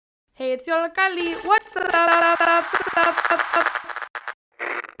Hey, it's Yola Kali. What's up?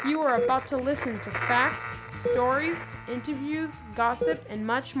 You are about to listen to facts, stories, interviews, gossip, and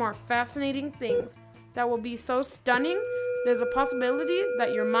much more fascinating things that will be so stunning, there's a possibility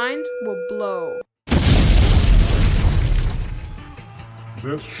that your mind will blow.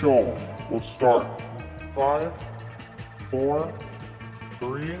 This show will start 5, 4,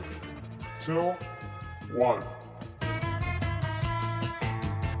 3, 2, 1.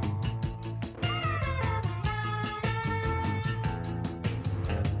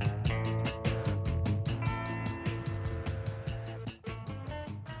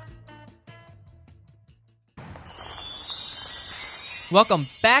 Welcome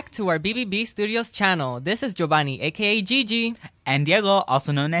back to our BBB Studios channel. This is Giovanni, aka Gigi. And Diego,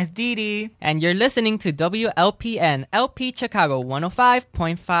 also known as Didi. And you're listening to WLPN, LP Chicago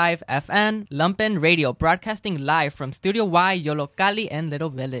 105.5 FM, Lumpen Radio, broadcasting live from Studio Y, Yolo Kali, and Little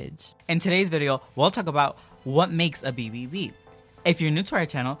Village. In today's video, we'll talk about what makes a BBB. If you're new to our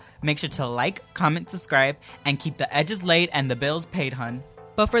channel, make sure to like, comment, subscribe, and keep the edges laid and the bills paid, hun.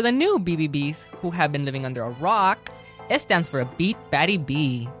 But for the new BBBs who have been living under a rock, it stands for a Beat Batty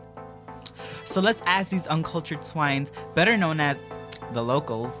B. So let's ask these uncultured swines, better known as the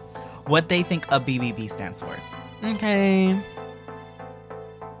locals, what they think a BBB stands for. Okay.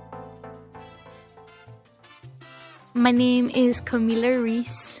 My name is Camila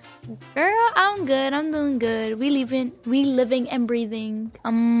Reese. Girl, I'm good. I'm doing good. We living and breathing.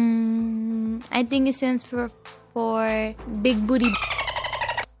 I think it stands for big booty.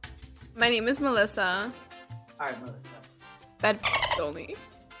 My name is Melissa. Alright, Melissa. Bad only.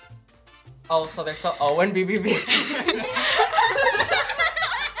 Oh, so there's so O and BBB.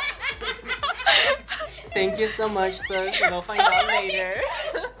 Thank you so much, sis. We'll find out later.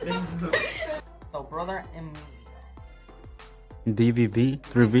 So, brother and BBB?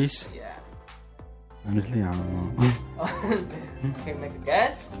 3 Bs? yeah. Honestly, I don't know. Okay, make a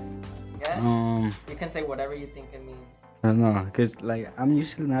guess. Guess. You can say whatever you think it means. I don't know, cause like I'm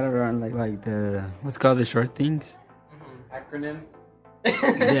usually not around like the what's called the short things. Acronyms.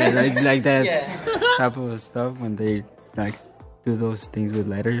 Yeah, like that Yeah. type of stuff when they like do those things with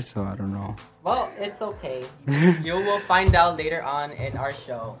letters. So I don't know. Well, it's okay. You will find out later on in our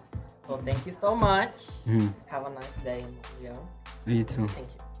show. So thank you so much. Have a nice day, yo. You too. Thank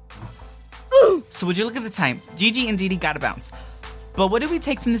you. So would you look at the time? Gigi and Didi gotta bounce. But what did we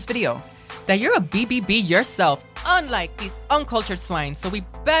take from this video? That you're a BBB yourself, unlike these uncultured swine. So we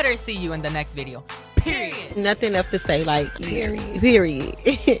better see you in the next video. Period. Nothing left to say, like, period. Period.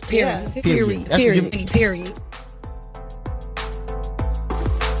 Period. Period. That's what you- Period. Period.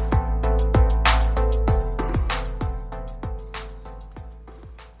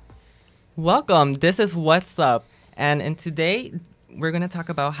 Welcome. This is What's Up. And in today, we're going to talk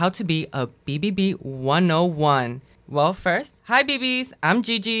about how to be a BBB 101. Well, first, hi BBs. I'm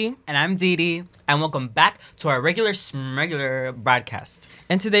Gigi. And I'm Didi. And welcome back to our regular broadcast.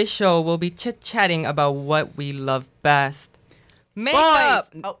 In today's show, we'll be chit-chatting about what we love best.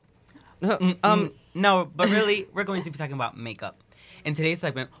 Makeup! Boys! Oh. No, but really, we're going to be talking about makeup. In today's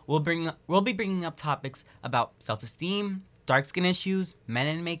segment, we'll be bringing up topics about self-esteem, dark skin issues, men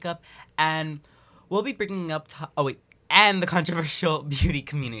in makeup, and we'll be bringing up and the controversial beauty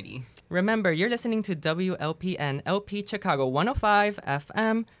community. Remember, you're listening to WLPN LP Chicago 105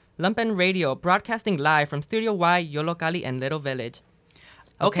 FM, Lumpen Radio, broadcasting live from Studio Y, Yolo Kali, and Little Village.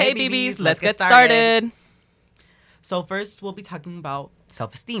 Okay, BBs, let's get started. So first, we'll be talking about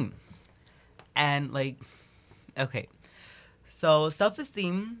self-esteem. And okay. So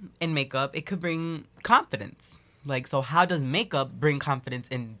self-esteem in makeup, it could bring confidence. So how does makeup bring confidence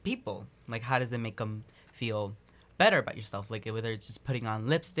in people? How does it make them feel better about yourself? Whether it's just putting on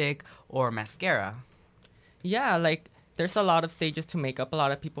lipstick or mascara. Yeah, there's a lot of stages to makeup. A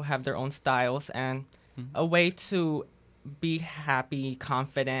lot of people have their own styles, and a way to be happy,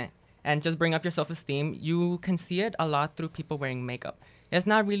 confident, and just bring up your self-esteem. You can see it a lot through people wearing makeup. It's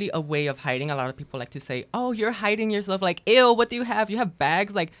not really a way of hiding. A lot of people like to say, oh, you're hiding yourself. Ew, what do you have? You have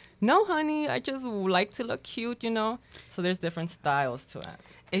bags? No, honey, I just like to look cute, So there's different styles to it.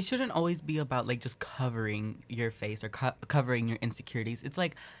 It shouldn't always be about, just covering your face or covering your insecurities. It's,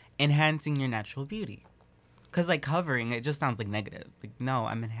 enhancing your natural beauty. Because, covering, it just sounds, negative. No,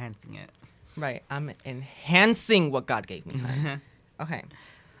 I'm enhancing it. Right. I'm enhancing what God gave me. Okay.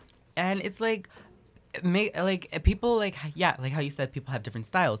 And it's, people, how you said, people have different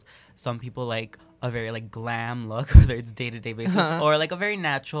styles. Some people like a very, glam look, whether it's day-to-day basis, or, a very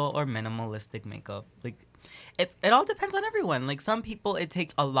natural or minimalistic makeup. It all depends on everyone. Some people, it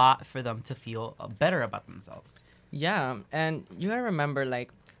takes a lot for them to feel better about themselves. Yeah, and you gotta remember,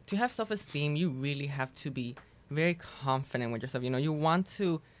 to have self-esteem, you really have to be very confident with yourself. You know, you want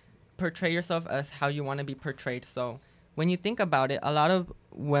to portray yourself as how you want to be portrayed. So when you think about it, a lot of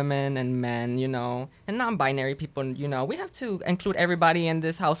women and men, you know, and non-binary people, you know, we have to include everybody in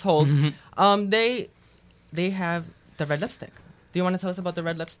this household. They have the red lipstick. Do you want to tell us about the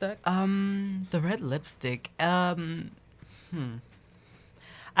red lipstick? The red lipstick. I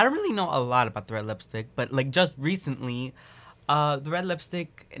don't really know a lot about the red lipstick, but like just recently, the red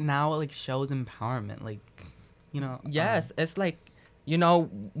lipstick now like shows empowerment. Like, you know. Yes, it's like, you know,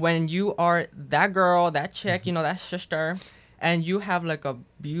 when you are that girl, that chick, you know, that sister, and you have like a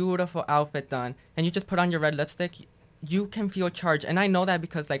beautiful outfit done, and you just put on your red lipstick, you can feel charged. And I know that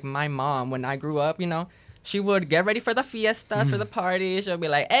because like my mom, when I grew up, you know, she would get ready for the fiestas, for the party. She'll be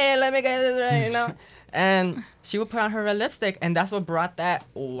like, hey, let me get this right, you know. And she would put on her red lipstick, and that's what brought that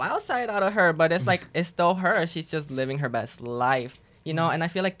wild side out of her. But it's like, it's still her. She's just living her best life, you know. And I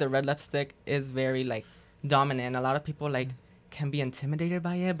feel like the red lipstick is very like dominant. A lot of people like can be intimidated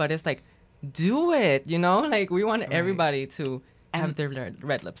by it, but it's like, do it, you know. Like, we want everybody to have their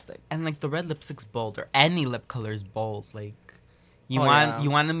red lipstick. And like the red lipstick's bold, or any lip color is bold. Like, you yeah. you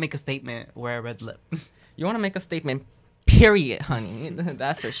want to make a statement, wear a red lip. You want to make a statement, period, honey.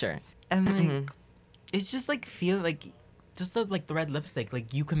 That's for sure. And like, it's just like feel like, just like the red lipstick.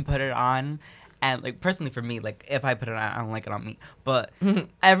 Like, you can put it on, and like personally for me, like if I put it on, I don't like it on me. But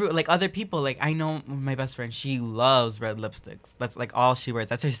like other people, like I know my best friend, she loves red lipsticks. That's like all she wears.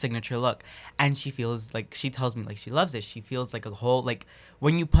 That's her signature look. And she feels like, she tells me like she loves it. She feels like a whole, like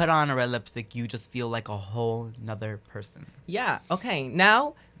when you put on a red lipstick, you just feel like a whole nother person. Yeah. Okay.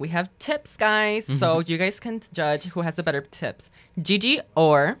 Now we have tips, guys. So you guys can judge who has the better tips, Gigi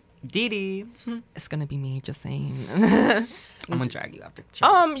or Didi. It's gonna be me. Just saying. I'm gonna drag you after.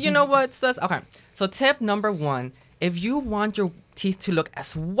 You know what, sis? Okay. So tip number 1: if you want your teeth to look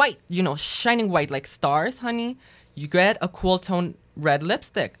as white, you know, shining white like stars, honey, you get a cool tone red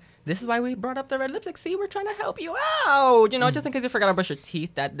lipstick. This is why we brought up the red lipstick. See, we're trying to help you out. You know, just in case you forgot to brush your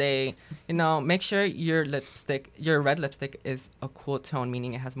teeth that day, you know, make sure your red lipstick is a cool tone,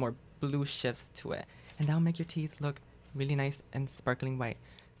 meaning it has more blue shifts to it. And that'll make your teeth look really nice and sparkling white.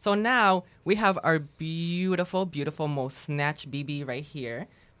 So now we have our beautiful, beautiful most snatch BB right here,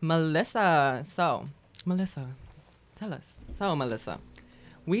 Melissa. So, Melissa, tell us. So, Melissa,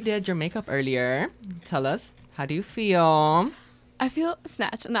 we did your makeup earlier. Tell us, how do you feel? I feel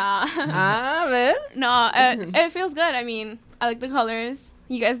snatched. Nah. Miss? No, it feels good. I mean, I like the colors.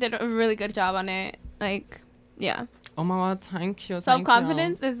 You guys did a really good job on it. Like, yeah. Oh my God, thank you.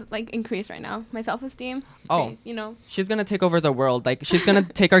 Self-confidence is like increased right now. My self-esteem. Oh, you know. She's gonna take over the world. Like, she's gonna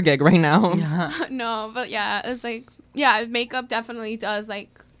take our gig right now. No, but yeah, it's like, yeah, makeup definitely does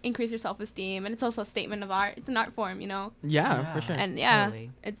like increase your self-esteem, and it's also a statement of art. It's an art form, you know. Yeah, for sure. And yeah,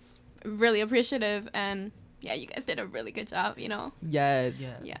 Totally. it's really appreciative, and yeah, you guys did a really good job, you know. Yes.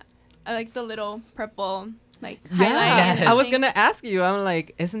 Yeah, I like the little purple like Yeah, highlight. And I was things. gonna ask you. I'm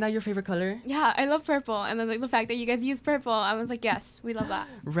like, isn't that your favorite color? Yeah, I love purple, and then like the fact that you guys use purple, I was like, yes, we love that.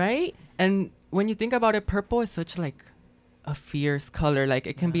 Right? And when you think about it, purple is such like a fierce color. Like,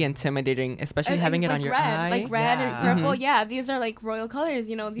 it can be intimidating, especially And having it like on your red, eye. like red Yeah. and purple. Yeah, these are like royal colors.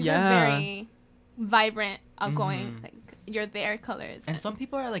 You know, these are very vibrant, outgoing. Like you're their colors. And some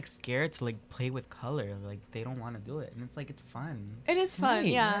people are like scared to like play with color. Like they don't want to do it, and it's like it's fun. It is fun, Right,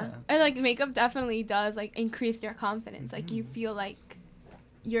 yeah. yeah. And like makeup definitely does like increase your confidence. Like you feel like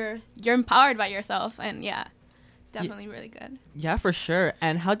you're empowered by yourself, and yeah, definitely really good. Yeah, for sure.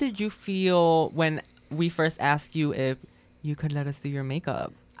 And how did you feel when we first asked you if you could let us do your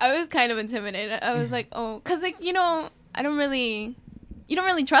makeup? I was kind of intimidated. I was like, oh, cause like you know, you don't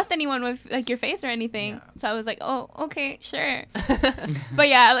really trust anyone with like your face or anything. Yeah. So I was like, oh, okay, sure. But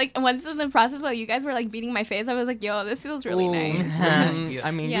yeah, like once in the process while you guys were like beating my face, I was like, yo, this feels really nice.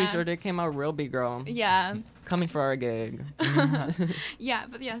 I mean, you Yeah. sure did came out real big, girl. Yeah. Coming for our gig. Yeah,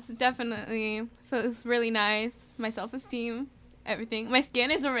 but yes, definitely feels really nice. My self-esteem, everything. My skin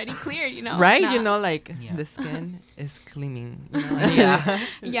is already clear, you know. Right? Now. You know, like, Yeah. the skin is gleaming. You know? Yeah.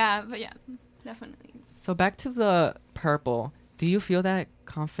 Yeah, but yeah, definitely. So back to the purple. Do you feel that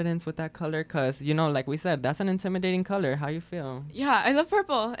confidence with that color? Because, you know, like we said, that's an intimidating color. How you feel? Yeah, I love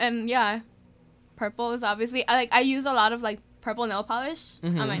purple, and yeah, purple is obviously I use a lot of like purple nail polish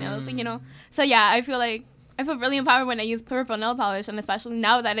on my nose, you know. So yeah, I feel really empowered when I use purple nail polish, and especially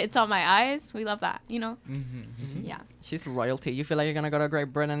now that it's on my eyes, we love that, you know. Yeah. She's royalty. You feel like you're going to go to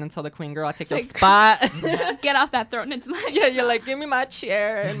Great Britain and tell the queen, girl, I'll take your Like- spot. Get off that throne. It's mine. Yeah, you're like, give me my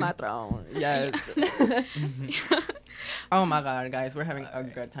chair and my throne. Yes. Oh my God, guys, we're having a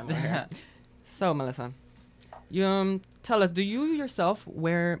good time over here. So, Melissa, You tell us, do you yourself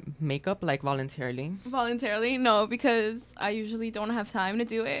wear makeup like voluntarily? Voluntarily, no, because I usually don't have time to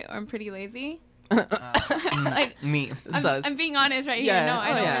do it, or I'm pretty lazy. Like Me. I'm being honest right Yeah. here. No, I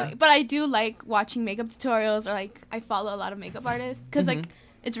Oh, don't yeah. really. But I do like watching makeup tutorials, or like I follow a lot of makeup artists because like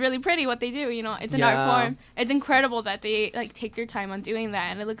it's really pretty what they do. You know, it's an art Yeah. form. It's incredible that they like take their time on doing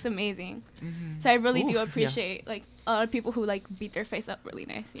that, and it looks amazing. So I really Oof, do yeah. appreciate like a lot of people who like beat their face up really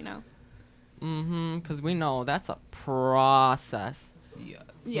nice. You know. Because we know that's a process. Yeah.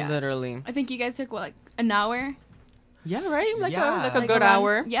 Yeah. Literally. I think you guys took what, like an hour. Yeah, right? Like Yeah. a Like good around-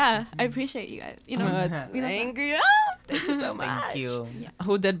 hour. Yeah, I appreciate you guys. You know. you know, Thank you. Thank you so much. Thank you.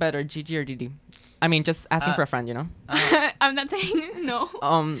 Who did better, Gigi or Didi? I mean, just asking for a friend, you know? I'm not saying no.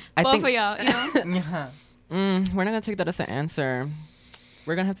 I Both think of y'all, you know. Yeah. we're not gonna take that as an answer.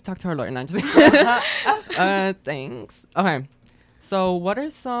 We're gonna have to talk to our lawyer. No, I'm just thanks. Okay. So, what are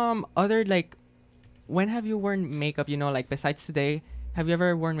some other like? When have you worn makeup? You know, like besides today, have you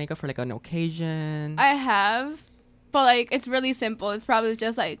ever worn makeup for like an occasion? I have, but like it's really simple. It's probably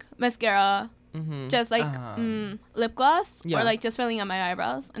just like mascara, just like lip gloss, Yeah. or like just filling out my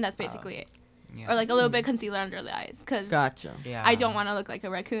eyebrows, and that's basically it. Yeah. Or like a little bit of concealer under the eyes, because Gotcha. Yeah. I don't want to look like a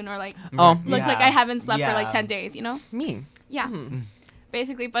raccoon or like Oh, look Yeah. like I haven't slept for like Yeah. 10 days, you know? me. Yeah. Hmm.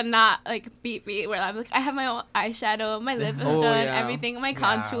 Basically, but not like beat where I'm like I have my own eyeshadow, my lip is Oh, done, yeah. everything, my Yeah.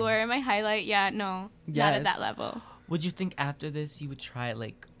 contour, my highlight. Yeah, no, not Yes. at that level. Would you think after this you would try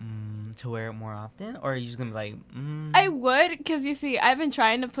like to wear it more often, or are you just gonna be like? I would, because you see, I've been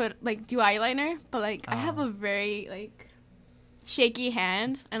trying to do eyeliner, but like I have a very like shaky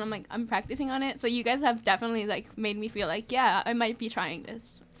hand, and I'm practicing on it. So you guys have definitely like made me feel like, yeah, I might be trying this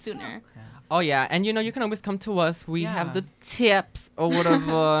sooner. Oh yeah, and you know you can always come to us. We Yeah. have the tips or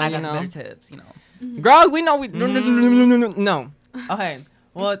whatever. I you got know, better tips, you know. girl. We know we no. Okay.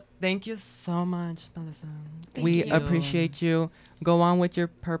 Well, thank you so much, Melissa. Thank we you. appreciate you. Go on with your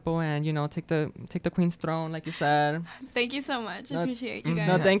purple and you know take the queen's throne like you said. Thank you so much. I No- appreciate you guys.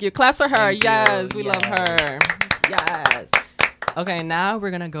 No, thank you. Claps for her. Thank you. Yes, we love Yes. her. Yes. Okay, now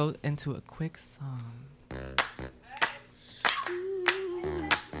we're gonna go into a quick song.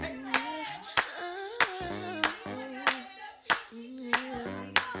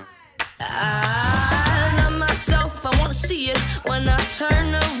 I love myself, I wanna see it. When I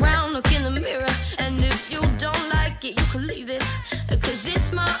turn around, look in the mirror. And if you don't like it, you can leave it. Cause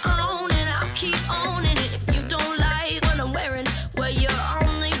it's my own and I'll keep owning it. If you don't like what I'm wearing, well, you're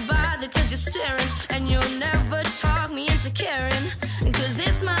only bothered cause you're staring. And you'll never talk me into caring. Cause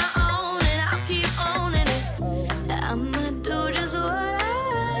it's my own and I'll keep owning it. I'ma do just what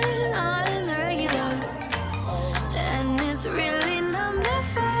I want on the regular. And it's really not my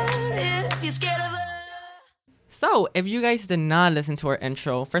fault if you're scared of it. So, if you guys did not listen to our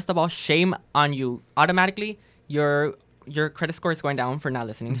intro, first of all, shame on you. Automatically, your credit score is going down for not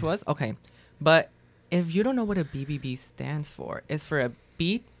listening to us. Okay. But if you don't know what a BBB stands for, it's for a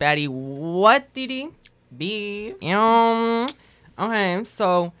Beat Betty what, Didi? B. Okay,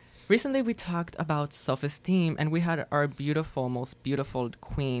 so recently we talked about self-esteem and we had our beautiful, most beautiful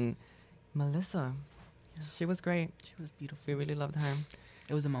queen, Melissa. She was great. She was beautiful. We really loved her.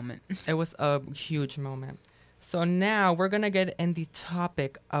 It was a moment. It was a huge moment. So now we're going to get in the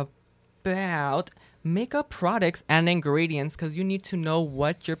topic about makeup products and ingredients because you need to know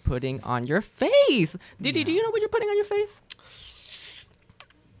what you're putting on your face. Didi, do you know what you're putting on your face?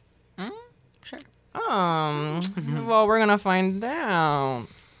 Sure. Well, we're going to find out.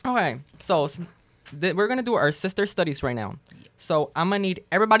 Okay, so we're going to do our sister studies right now. So I'm going to need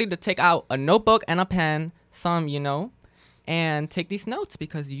everybody to take out a notebook and a pen, and take these notes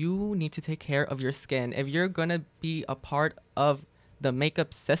because you need to take care of your skin. If you're going to be a part of the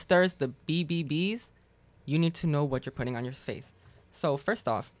Makeup Sisters, the BBBs, you need to know what you're putting on your face. So first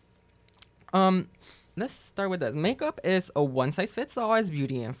off, let's start with this. Makeup is a one-size-fits-all, as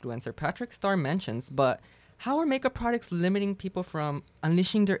beauty influencer Patrick Starr mentions, but how are makeup products limiting people from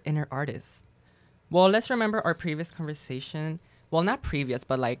unleashing their inner artists? Well, let's remember our previous conversation. Well, not previous,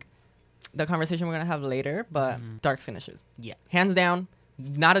 but like the conversation we're going to have later, but dark skin issues. Yeah. Hands down,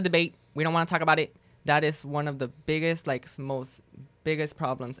 not a debate. We don't want to talk about it. That is one of the biggest, biggest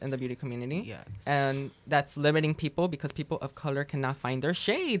problems in the beauty community. Yes. And that's limiting people because people of color cannot find their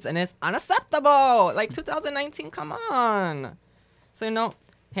shades. And it's unacceptable. Like 2019, come on. So,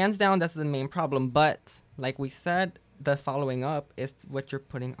 hands down, that's the main problem. But like we said, the following up is what you're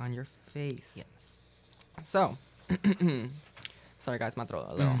putting on your face. Yes. So, sorry guys, my throat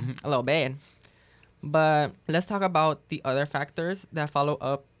a little bad. But let's talk about the other factors that follow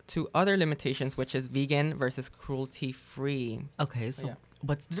up to other limitations, which is vegan versus cruelty-free. Okay, so Yeah.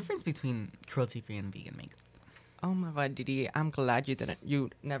 what's the difference between cruelty-free and vegan makeup? Oh my God, Didi, I'm glad you didn't. You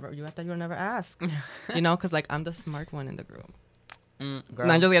I thought you would never ask. You know, because like I'm the smart one in the group. Girl.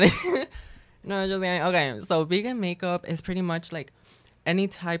 No, I'm just kidding. No, just kidding. Okay, so vegan makeup is pretty much like any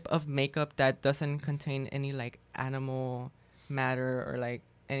type of makeup that doesn't contain any like animal matter or like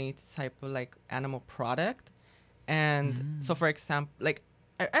any type of like animal product. And so, for example, like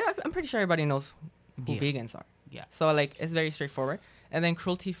I'm pretty sure everybody knows who vegans are. Yeah. So like it's very straightforward. And then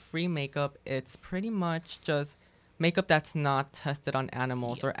cruelty-free makeup, it's pretty much just makeup that's not tested on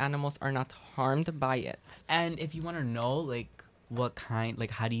animals or animals are not harmed by it. And if you want to know, like, what kind,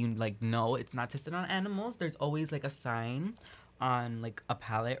 like, how do you, like, know it's not tested on animals, there's always, like, a sign on, like, a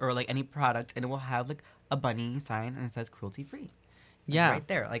palette or, like, any product, and it will have, like, a bunny sign, and it says cruelty-free. Yeah. Right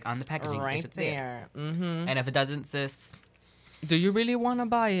there, like, on the packaging. Right it should say there. it. Mm-hmm. And if it doesn't, sis... Do you really want to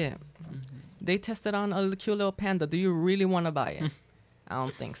buy it? They tested on a cute little panda. Do you really want to buy it? I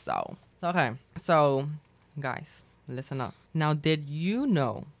don't think so. Okay, so, guys, listen up. Now, did you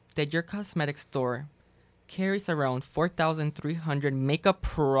know that your cosmetic store carries around 4,300 makeup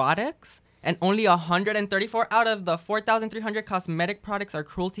products and only 134 out of the 4,300 cosmetic products are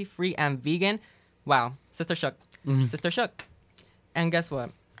cruelty-free and vegan? Wow, sister shook. Sister shook. And guess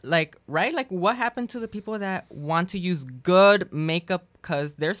what? Like, right? Like, what happened to the people that want to use good makeup?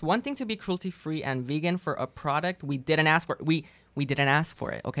 Because there's one thing to be cruelty-free and vegan for a product we didn't ask for. We didn't ask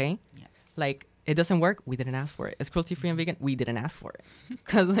for it, okay? Yes. Like, it doesn't work. We didn't ask for it. It's cruelty-free and vegan. We didn't ask for it.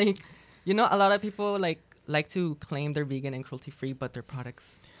 Because, like, you know, a lot of people, like to claim they're vegan and cruelty-free, but their products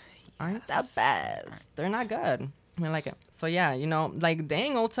aren't that bad. They're not good. I like it. So, yeah, you know, like,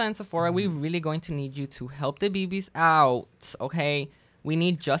 dang, Ulta and Sephora, we really going to need you to help the BBs out, okay? We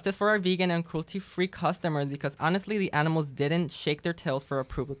need justice for our vegan and cruelty-free customers because, honestly, the animals didn't shake their tails for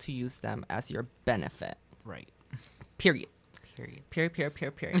approval to use them as your benefit. Right. Period.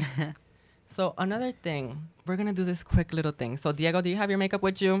 Period. So, another thing. We're going to do this quick little thing. So, Diego, do you have your makeup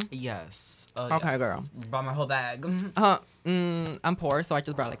with you? Yes. Okay, girl. Brought my whole bag. I'm poor, so I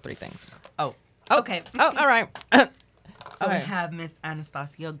just brought like 3 things. Oh. Okay. Oh, all right. So we have Miss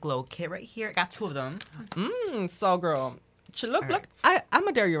Anastasia Glow Kit right here. I got 2 of them. So, girl. Look, All look. right. I'm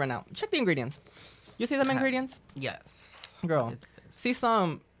going to dare you right now. Check the ingredients. You see them ingredients? Yes. Girl. What is this? See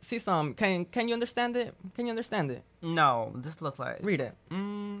some. Can you understand it? Can you understand it? No, this looks like... Read it.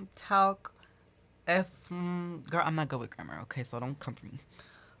 Talc... Girl, I'm not good with grammar, okay? So don't come for me.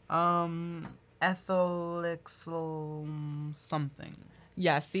 Ethylixyl something.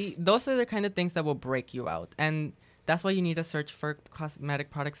 Yeah, see, those are the kind of things that will break you out. And that's why you need to search for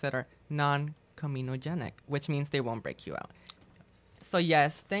cosmetic products that are non-comedogenic, which means they won't break you out. So,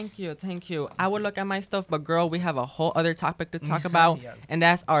 yes, thank you. I would look at my stuff, but, girl, we have a whole other topic to talk about, and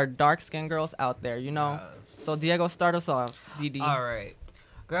that's our dark-skinned girls out there, you know? Yes. So, Diego, start us off. Didi. All right.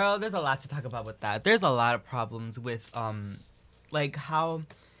 Girl, there's a lot to talk about with that. There's a lot of problems with, like, how...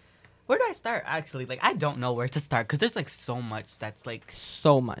 Where do I start, actually? Like, I don't know where to start, because there's, like, so much that's, like...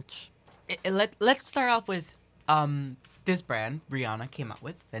 So much. Let's start off with, this brand Rihanna came out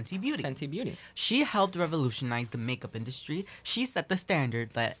with, Fenty Beauty. Fenty Beauty. She helped revolutionize the makeup industry. She set the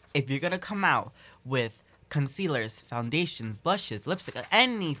standard that if you're going to come out with concealers, foundations, blushes, lipstick,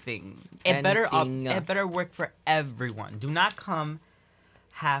 anything, it better work for everyone. Do not come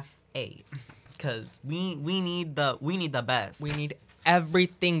half A, because we need the best. We need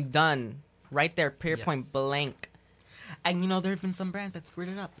everything done right there, Yes. point blank. And you know, there have been some brands that screwed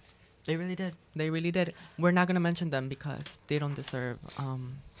it up. They really did. They really did. We're not gonna mention them because they don't deserve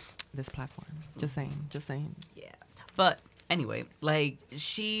this platform. Just saying. Yeah. But anyway, like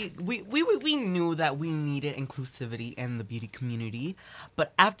we knew that we needed inclusivity in the beauty community,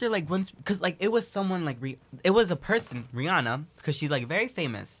 but after like once, because like it was someone like it was a person, Rihanna, because she's like very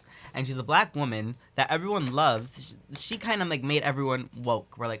famous and she's a black woman that everyone loves. She kind of like made everyone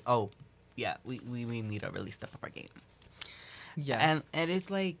woke. We're like, oh yeah, we need to really step up our game. Yes. And it's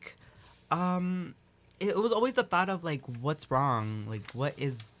like, it was always the thought of like, what's wrong? Like,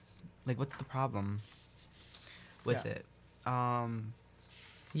 what's the problem with it?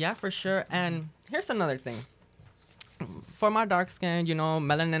 Yeah, for sure. And here's another thing. For my dark skin, you know,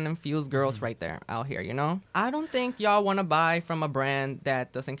 melanin infused girls right there out here, you know? I don't think y'all want to buy from a brand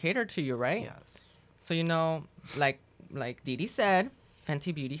that doesn't cater to you, right? Yes. So, you know, like Didi said,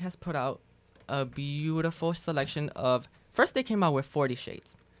 Fenty Beauty has put out a beautiful selection of... First, they came out with 40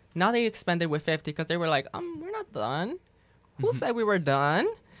 shades. Now they expanded with 50 because they were like, we're not done. Who said we were done?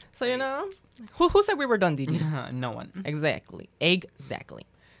 So, you know, who said we were done, Didi? No one. Exactly.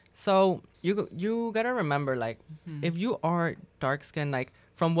 So you gotta remember, like, if you are dark skinned, like,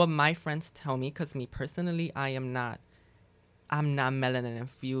 from what my friends tell me, because me personally, I'm not melanin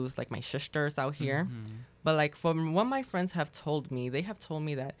infused like my sisters out here. But like from what my friends have told me, they have told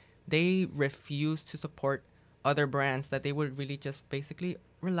me that they refuse to support other brands, that they would really just basically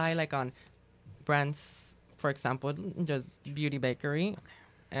rely like on brands, for example, just Beauty Bakery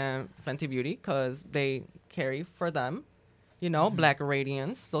and Fenty Beauty, because they carry for them, you know, Black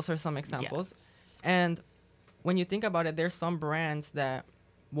Radiance. Those are some examples. Yes. And when you think about it, there's some brands that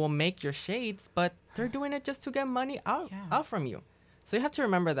will make your shades, but they're doing it just to get money out from you. So you have to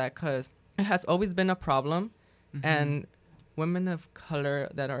remember that, because it has always been a problem. And women of color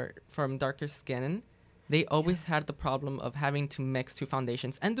that are from darker skin, they always had the problem of having to mix two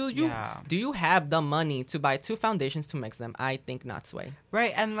foundations. And do you have the money to buy two foundations to mix them? I think not, Sway.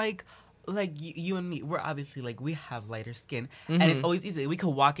 Right, and like you and me, we're obviously like, we have lighter skin, and it's always easy. We could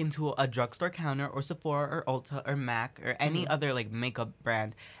walk into a drugstore counter or Sephora or Ulta or MAC or any other like makeup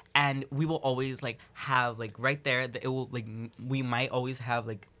brand, and we will always like have like right there that it will like, we might always have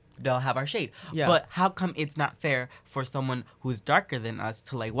like, they'll have our shade. Yeah. But how come it's not fair for someone who's darker than us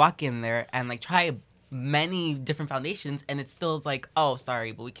to like walk in there and like try many different foundations, and it's still like, oh,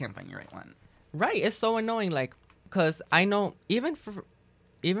 sorry, but we can't find your right one. Right, it's so annoying, like, because I know, even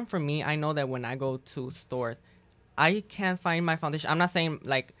for me, I know that when I go to stores, I can't find my foundation. I'm not saying,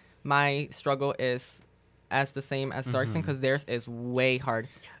 like, my struggle is as the same as dark skin, because theirs is way hard.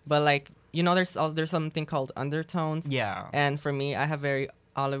 But, like, you know, there's something called undertones. Yeah. And for me, I have very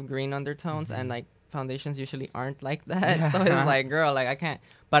olive green undertones, and, like, foundations usually aren't like that. So it's like, girl, like, I can't.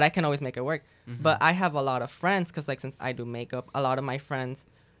 But I can always make it work. But I have a lot of friends, because, like, since I do makeup, a lot of my friends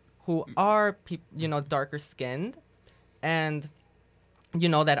who are, you know, darker skinned, and, you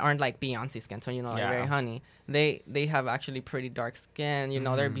know, that aren't, like, Beyonce skin, so, you know, like, very honey. They have actually pretty dark skin, you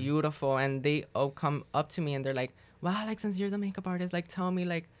know, they're beautiful, and they come up to me, and they're like, wow, like, since you're the makeup artist, like, tell me,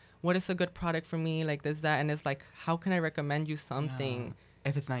 like, what is a good product for me, like, this, that, and it's like, how can I recommend you something?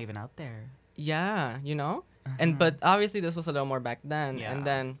 If it's not even out there. Yeah, you know? And, but obviously this was a little more back then, and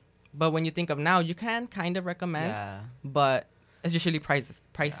then, but when you think of now, you can kind of recommend, but it's usually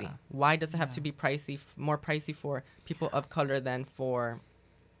pricey. Why does it have to be pricey, more pricey for people of color than for,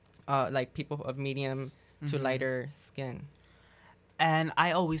 like, people of medium to lighter skin? And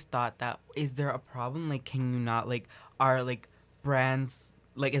I always thought that, is there a problem? Like, can you not, like, are, like, brands,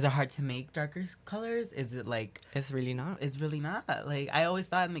 like, is it hard to make darker colors? Is it, like... It's really not. It's really not. Like, I always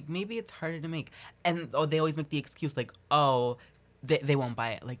thought, like, maybe it's harder to make. And they always make the excuse, like, oh, they won't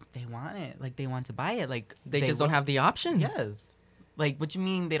buy it. Like, they want it. Like, they want to buy it. Like, They just don't have the option. Yes. Like, what you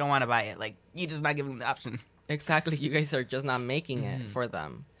mean they don't want to buy it? Like, you're just not giving them the option. Exactly. You guys are just not making it for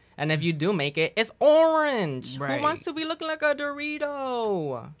them. And if you do make it, it's orange. Right. Who wants to be looking like a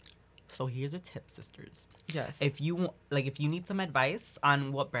Dorito? So here's a tip, sisters. Yes. If you need some advice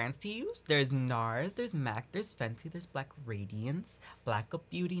on what brands to use, there's NARS, there's MAC, there's Fenty, there's Black Radiance, Black Up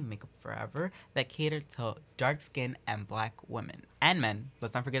Beauty, Makeup Forever, that cater to dark skin and black women and men.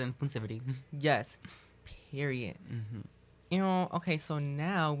 Let's not forget inclusivity. Yes. Period. You know, okay, so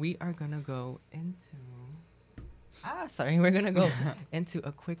now we are gonna go into... we're gonna go into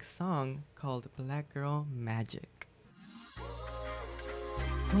a quick song called Black Girl Magic.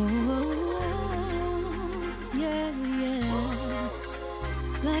 Yeah.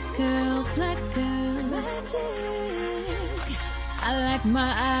 Black girl magic. I like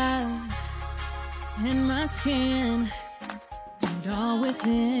my eyes and my skin and all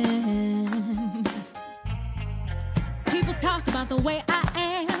within. People talk about the way I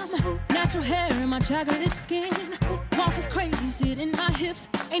am. Natural hair and my chocolate skin. Walk is crazy, shit in my hips.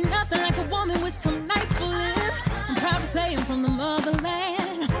 Ain't nothing like a woman with some nice full lips. I'm proud to say I'm from the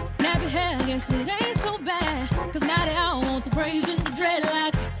motherland. Nappy hair, guess it ain't so bad. Cause now they all want the braids and the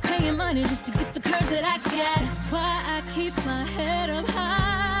dreadlocks. Paying money just to get the curves that I got. That's why I keep my head up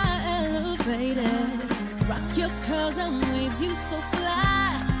high, elevated. Rock your curls and waves, you so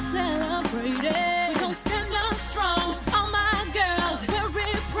fly, celebrated. We gon' stand up strong, all my girls,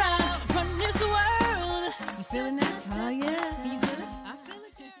 very proud. Run this world. You feeling that? Oh yeah. You feel it? I feel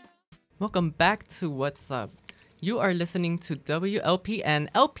it, girl. Welcome back to What's Up. You are listening to WLPN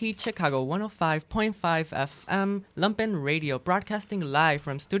LP Chicago 105.5 FM Lumpen Radio, broadcasting live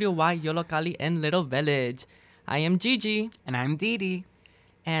from Studio Y Yollocalli in Little Village. I am Gigi. And I'm Dee Dee.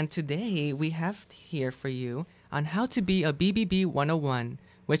 And today we have here for you on how to be a BBB 101,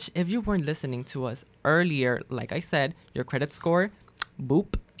 which if you weren't listening to us earlier, like I said, your credit score,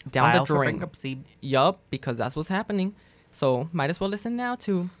 boop, down File the for drain. bankruptcy. Yup, because that's what's happening. So might as well listen now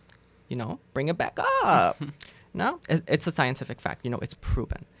to, you know, bring it back up. No, it's a scientific fact. You know, it's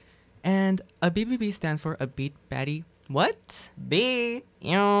proven. And a BBB stands for a beat baddie. What? B.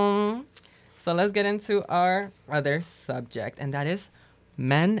 So let's get into our other subject, and that is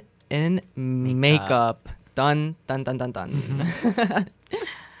men in makeup. Dun, dun, dun, dun, dun.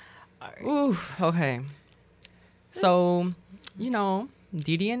 Ooh, okay. So,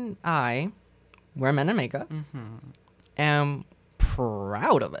 Didi and I, we're men in makeup. And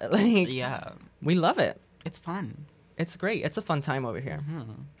proud of it. Like, Yeah. we love it. It's fun. It's great. It's a fun time over here.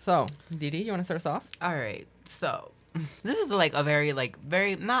 So, Didi, you want to start us off? All right. So, this is like a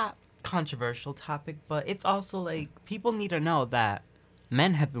very not controversial topic, but it's also like people need to know that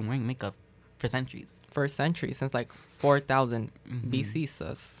men have been wearing makeup for centuries. For a century, since like 4,000 BC,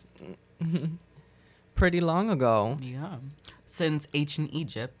 sus. Pretty long ago. Yeah. Since ancient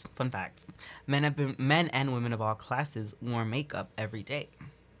Egypt, fun fact, men and women of all classes wore makeup every day.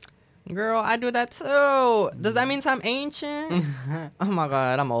 Girl, I do that too. Does that mean I'm ancient? Oh my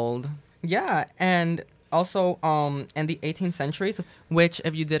god, I'm old. Yeah, and also in the 18th centuries, which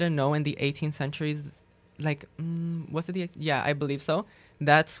if you didn't know, in the 18th centuries, like was it yeah, I believe so.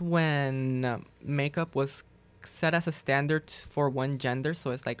 That's when makeup was set as a standard for one gender,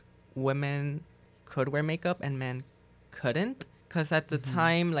 so it's like women could wear makeup and men couldn't, because at the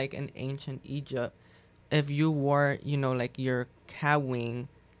time, like in ancient Egypt, if you wore like your cowling,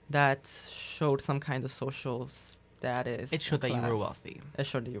 that showed some kind of social status. It showed that you class. were wealthy. It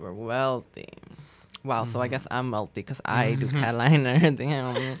showed that you were wealthy. Wow, so I guess I'm wealthy because I do cat liner.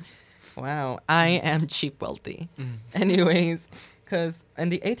 Damn. Wow, I am cheap wealthy. Anyways, because in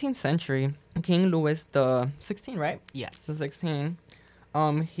the 18th century, King Louis the 16th, right? Yes. The 16th.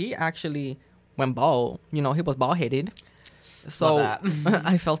 He actually went bald. He was bald-headed. So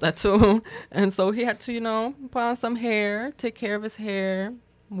I felt that too. And so he had to, put on some hair, take care of his hair,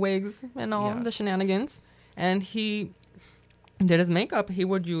 wigs, and all the shenanigans. And he did his makeup. He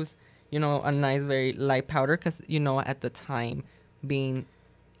would use, a nice, very light powder because, at the time, being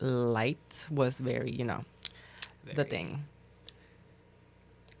light was very, the thing.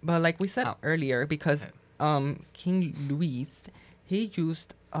 But like we said earlier, because King Louis, he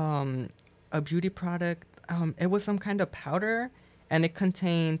used a beauty product. It was some kind of powder, and it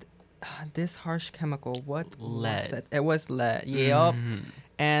contained this harsh chemical. What lead? Was it? It was lead. Yep.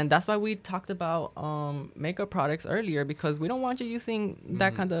 And that's why we talked about makeup products earlier, because we don't want you using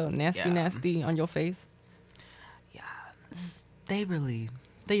that kind of nasty on your face. Yeah,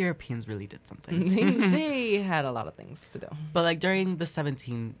 the Europeans really did something. they had a lot of things to do. But like during the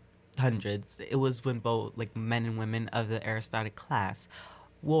 1700s, it was when both like men and women of the aristocratic class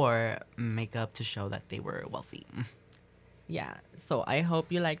wore makeup to show that they were wealthy. Yeah, so I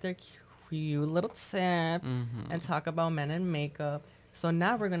hope you like their cute little tips and talk about men and makeup. So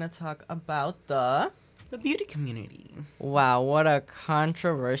now we're going to talk about the beauty community. Wow, what a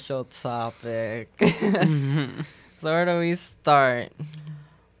controversial topic. So where do we start?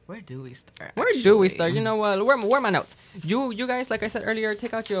 Where do we start? Where do we start? You know what? Where are my notes? You guys, like I said earlier,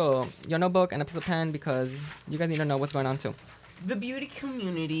 take out your notebook and a piece of pen, because you guys need to know what's going on too. The beauty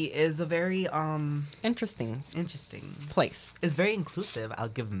community is a very interesting place. It's very inclusive. I'll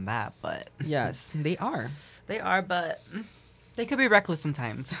give them that, but yes, they are. They are, but they could be reckless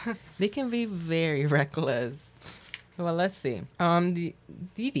sometimes. They can be very reckless. Well, let's see.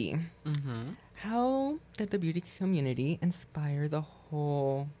 Didi, how did the beauty community inspire the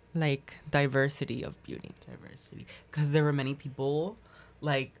whole diversity of beauty? Diversity, because there were many people,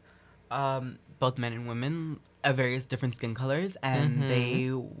 both men and women, of various different skin colors, and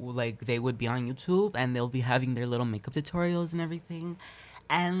they would be on YouTube, and they'll be having their little makeup tutorials and everything,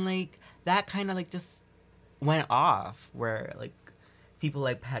 and that kind of just went off, where people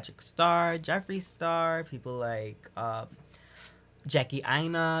like Patrick Star, Jeffree Star, people like Jackie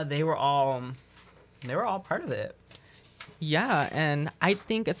Aina, they were all part of it. Yeah, and I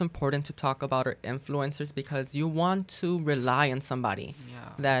think it's important to talk about our influencers, because you want to rely on somebody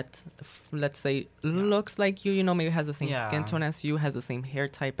that, let's say, looks like you, maybe has the same skin tone as you, has the same hair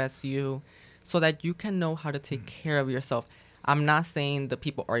type as you, so that you can know how to take care of yourself. I'm not saying the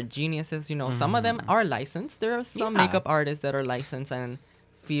people are geniuses, some of them are licensed. There are some makeup artists that are licensed and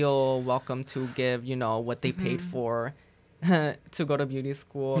feel welcome to give, what they paid for to go to beauty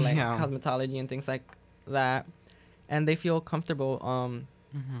school, cosmetology and things like that. And they feel comfortable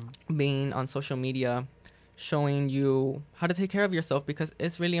being on social media, showing you how to take care of yourself, because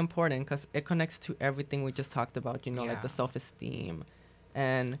it's really important, because it connects to everything we just talked about, like the self-esteem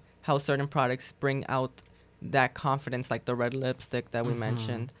and how certain products bring out that confidence, like the red lipstick that we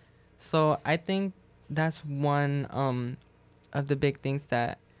mentioned. So I think that's one of the big things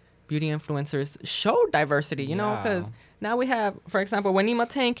that beauty influencers show diversity, because now we have, for example, when Nima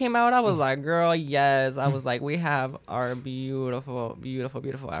Tang came out, I was like, girl, yes. I was like, we have our beautiful, beautiful,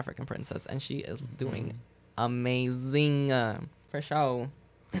 beautiful African princess, and she is doing amazing, for sure.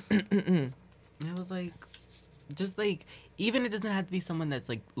 And it was like, just like, even it doesn't have to be someone that's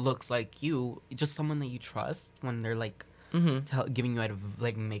like looks like you, just someone that you trust when they're like giving you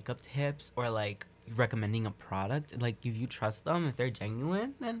like makeup tips or like recommending a product. Like, if you trust them, if they're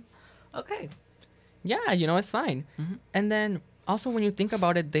genuine, then okay. Yeah, it's fine. And then also when you think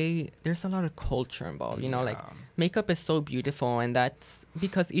about it, there's a lot of culture involved. Like makeup is so beautiful, and that's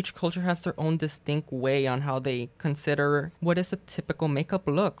because each culture has their own distinct way on how they consider what is a typical makeup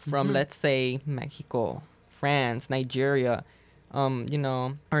look from, let's say, Mexico, France, Nigeria,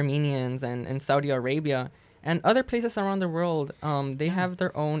 Armenians and Saudi Arabia. And other places around the world, they have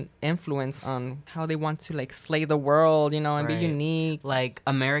their own influence on how they want to like slay the world, and be unique. Like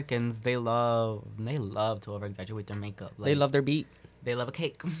Americans, they love to over exaggerate their makeup. Like, they love their beat. They love a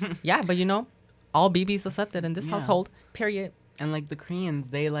cake. Yeah, but all BBs accepted in this household. Period. And like the Koreans,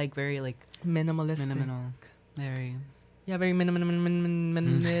 they like very like minimalistic. Very. Yeah, very minimalistic.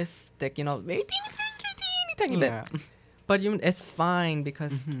 Very tiny bit. But it's fine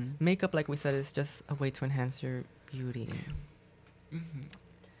because makeup, like we said, is just a way to enhance your beauty.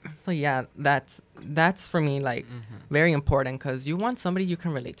 So yeah, that's for me like very important because you want somebody you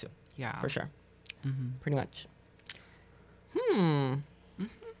can relate to. Yeah, for sure. Pretty much. Who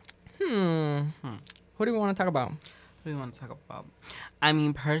do we want to talk about? What do we want to talk about? I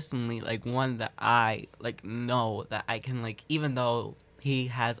mean, personally, like one that I like know that I can like, even though he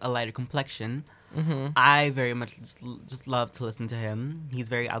has a lighter complexion. I very much just love to listen to him. He's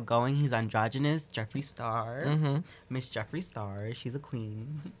very outgoing. He's androgynous. Jeffree Star. Miss Jeffree Star. She's a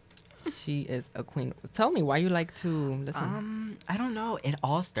queen. She is a queen. Tell me why you like to listen. I don't know. It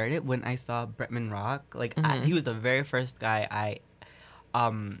all started when I saw Bretman Rock. Like, he was the very first guy I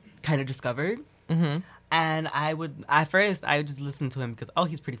kind of discovered. And I would just listen to him because,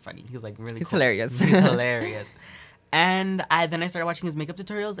 he's pretty funny. He's like really cool. Hilarious. He's hilarious. And then I started watching his makeup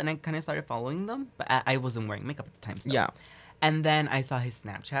tutorials, and I kind of started following them. But I wasn't wearing makeup at the time still. Yeah. And then I saw his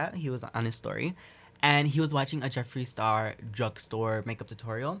Snapchat. He was on his story. And he was watching a Jeffree Star drugstore makeup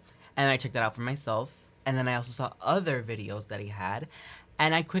tutorial. And I checked that out for myself. And then I also saw other videos that he had.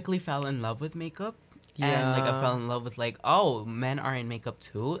 And I quickly fell in love with makeup. Yeah. And, like, I fell in love with, like, men are in makeup,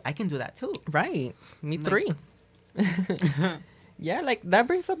 too. I can do that, too. Right. Me three. Yeah, like, that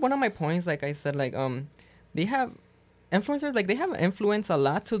brings up one of my points. Like I said, like, they have... influencers, like, they have influence a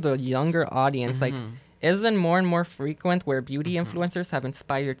lot to the younger audience. Like, it's been more and more frequent where beauty influencers have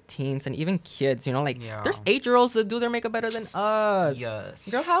inspired teens and even kids, like, there's 8-year-olds that do their makeup better than us. Yes.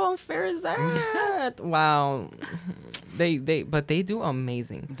 Girl, how unfair is that? Wow. But they do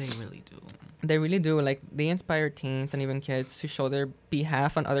amazing. They really do. They really do. Like, they inspire teens and even kids to show their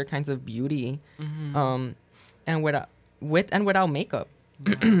behalf on other kinds of beauty. And without makeup,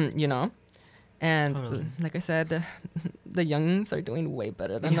 And totally. Like I said, the youngs are doing way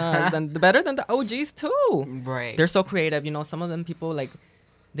better than us, and better than the OGs too. Right. They're so creative. Some of them people like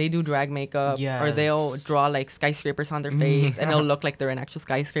they do drag makeup, or they'll draw like skyscrapers on their face, and they'll look like they're an actual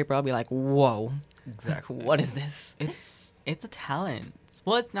skyscraper. I'll be like, whoa, exactly. Like, what is this? It's a talent.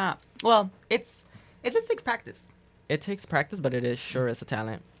 Well, it's not. Well, it just takes practice. It takes practice, but it is sure is a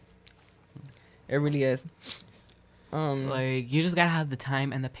talent. It really is. Like, you just gotta have the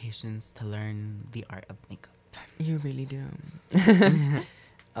time and the patience to learn the art of makeup. You really do.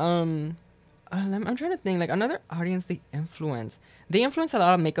 I'm trying to think, like, another audience they influence a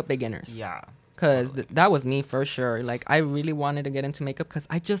lot of makeup beginners. Yeah. Because that was me for sure. Like, I really wanted to get into makeup because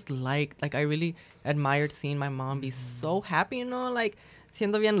I just I really admired seeing my mom be so happy, like,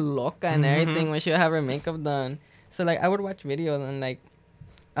 siendo bien loca and everything when she would have her makeup done. So, like, I would watch videos and, like,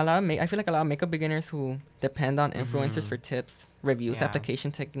 I feel like a lot of makeup beginners who depend on influencers for tips, reviews,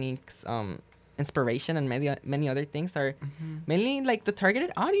 application techniques, inspiration, and many other things are mainly like the targeted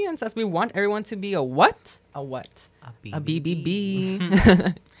audience, as we want everyone to be a what? A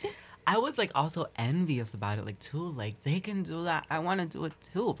BBB. I was like also envious about it, like too. Like, they can do that. I want to do it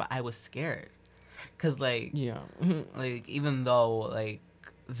too, but I was scared, cause like like, even though like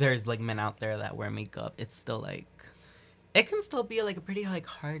there's like men out there that wear makeup, it's still like. It can still be, like, a pretty, like,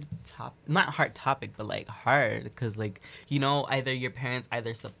 hard not hard topic, but, like, hard. Because, like, either your parents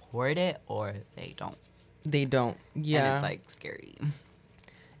either support it or they don't. They don't. Yeah. And it's, like, scary.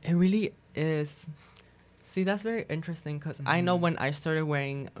 It really is. See, that's very interesting because I know when I started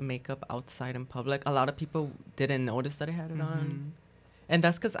wearing makeup outside in public, a lot of people didn't notice that I had it on. And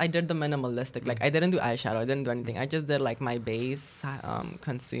that's because I did the minimalistic. Like, I didn't do eyeshadow. I didn't do anything. I just did, like, my base,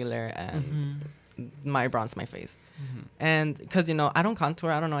 concealer, and my bronze my face. And because I don't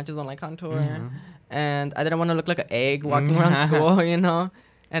contour, I just don't like contour, and I didn't want to look like an egg walking around school,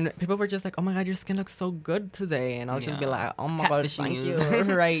 And people were just like, oh my God, your skin looks so good today. And I'll just be like, oh my God, Catfishing thank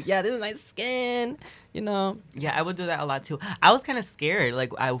you. you. Right. Yeah, this is my skin. You know? Yeah, I would do that a lot too. I was kind of scared,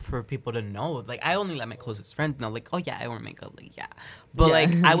 like, for people to know. Like, I only let my closest friends know, like, oh yeah, I wear makeup, like, yeah. But Yeah.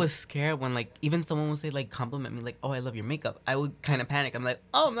 like, I was scared when, like, even someone would say, like, compliment me, like, oh, I love your makeup. I would kind of panic. I'm like,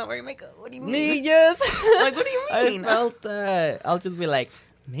 oh, I'm not wearing makeup. What do you mean? Me, yes. Like, what do you I mean? felt that. I'll just be like,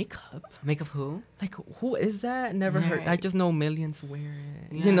 makeup? Makeup who? Like, who is that? Never heard. I Right. just know millions wear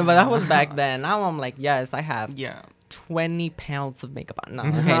it. You know, but that was back then. Now I'm like, yes, I have Yeah. 20 pounds of makeup on. No,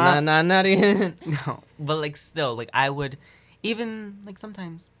 okay, no, not even. No. But, like, still, like, I would, even, like,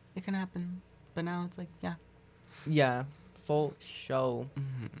 sometimes it can happen. But now it's like, yeah. Yeah, full show.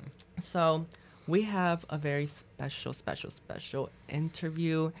 So we have a very special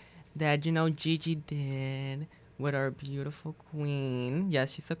interview that, you know, Gigi did with our beautiful queen.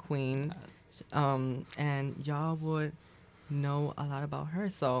 Yes, she's a queen. And y'all would know a lot about her.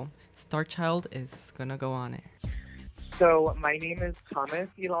 So Star Child is gonna go on it. So my name is Thomas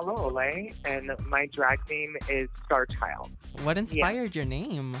Ilalo Ole, and my drag name is Star Child. What inspired your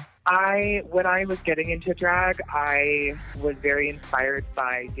name? When I was getting into drag, I was very inspired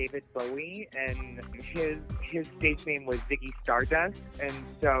by David Bowie, and his stage name was Ziggy Stardust, and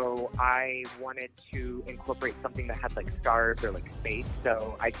so I wanted to incorporate something that had like stars or like space,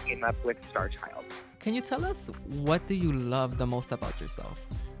 so I came up with Star Child. Can you tell us, what do you love the most about yourself?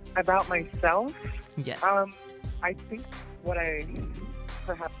 About myself, Yes. I think what I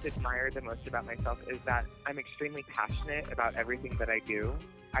perhaps admire the most about myself is that I'm extremely passionate about everything that I do.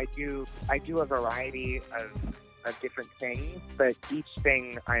 I do a variety of different things, but each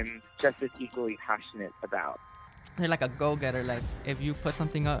thing I'm just as equally passionate about. You're like a go-getter. Like, if you put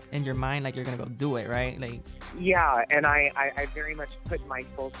something up in your mind, like, you're gonna go do it, right? Like, Yeah, and I very much put my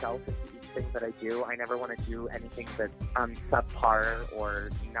full self into each thing that I do. I never want to do anything that's subpar or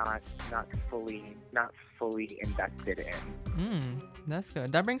not fully invested in. That's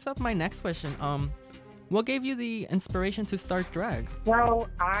good. That brings up my next question. What gave you the inspiration to start drag? Well,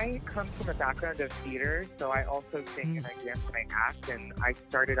 I come from a background of theater, so I also sing and I dance and I act. And I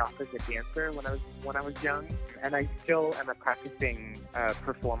started off as a dancer when I was young, and I still am a practicing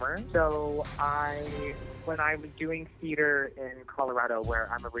performer. So when I was doing theater in Colorado, where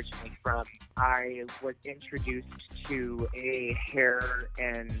I'm originally from, I was introduced to a hair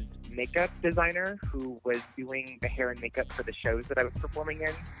and makeup designer who was doing the hair and makeup for the shows that I was performing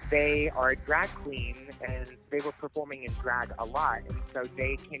in. They are a drag queen, and they were performing in drag a lot. And so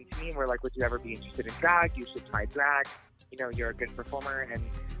they came to me and were like, would you ever be interested in drag? You should try drag. You know, you're a good performer. And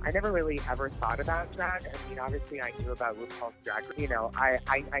I never really ever thought about drag. I mean, obviously I knew about RuPaul's Drag Race. You know, I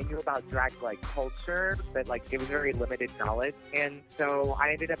knew about drag, like, culture, but, like, it was very limited knowledge. And so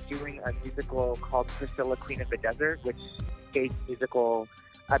I ended up doing a musical called Priscilla, Queen of the Desert, which is a stage musical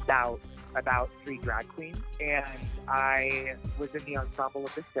about 3 drag queens. And I was in the ensemble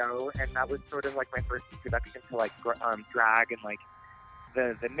of the show, and that was sort of like my first introduction to, like, drag and, like,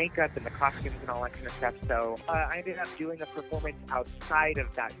 the makeup and the costumes and all that kind of stuff. So I ended up doing a performance outside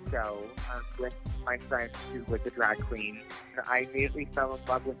of that show with my friend who was a drag queen. And I immediately fell in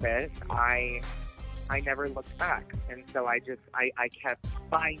love with it. I never looked back. And so I kept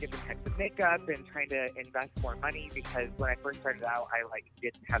buying different types of makeup and trying to invest more money, because when I first started out, I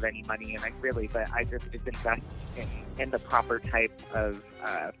didn't have any money, and I just invest in the proper type of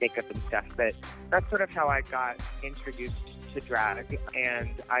makeup and stuff. But that's sort of how I got introduced to drag, and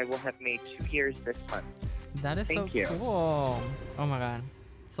I will have made 2 years this month. That is Thank so you. cool. Oh my God.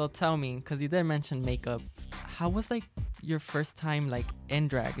 So tell me, because you did mention makeup, how was, like, your first time, like, in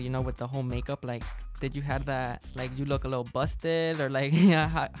drag, you know, with the whole makeup? Like, did you have that, like, you look a little busted, or, like,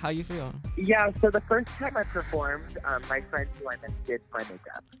 yeah, how you feel? Yeah, so the first time I performed, my friend who I met did my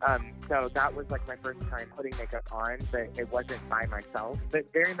makeup. So that was, like, my first time putting makeup on, but it wasn't by myself.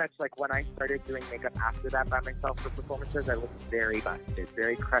 But very much, like, when I started doing makeup after that by myself for performances, I looked very busted,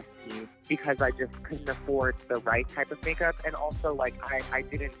 very crusty, because I just couldn't afford the right type of makeup. And also, like, I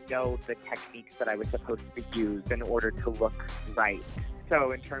didn't know the techniques that I was supposed to use in order to look right.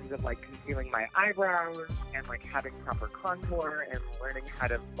 So in terms of, like, concealing my eyebrows and, like, having proper contour and learning how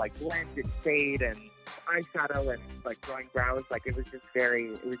to, like, blend and shade and eyeshadow and, like, drawing brows, like, it was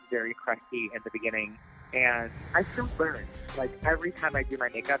very crusty in the beginning. and I still learn. Like, every time I do my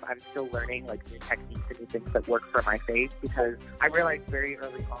makeup, I'm still learning, like, new techniques and new things that work for my face, because I realized very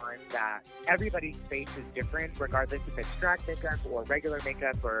early on that everybody's face is different, regardless if it's drag makeup or regular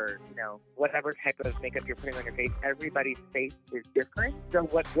makeup or, you know, whatever type of makeup you're putting on your face. Everybody's face is different. So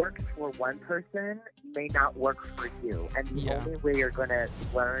what works for one person may not work for you. And the only way you're going to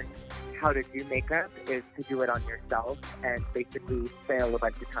learn how to do makeup is to do it on yourself and basically fail a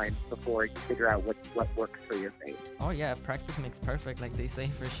bunch of times before you figure out what works for your face. Oh yeah, practice makes perfect, like they say,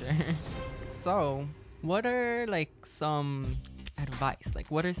 for sure. So, what are like some advice? Like,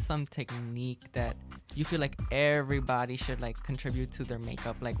 what is some technique that you feel like everybody should like contribute to their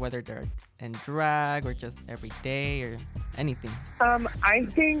makeup, like whether they're in drag or just every day or anything? I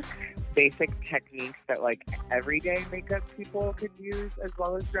think basic techniques that like everyday makeup people could use as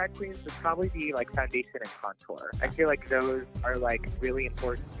well as drag queens would probably be like foundation and contour. I feel like those are like really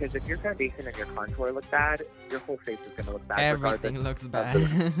important, because if your foundation and your contour look bad, your whole face is going to look bad. Everything looks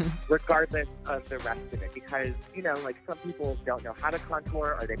bad. Regardless of the rest of it, because, you know, like some people don't know how to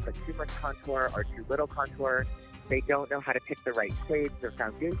contour, or they put too much contour or too little contour. They don't know how to pick the right shades or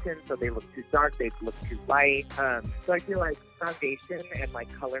foundation, so they look too dark, they look too light. So I feel like foundation and like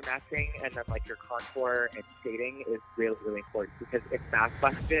color matching and then like your contour and shading is really, really important, because if that's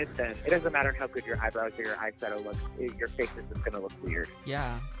busted, then it doesn't matter how good your eyebrows or your eyeshadow looks, your face is just going to look weird.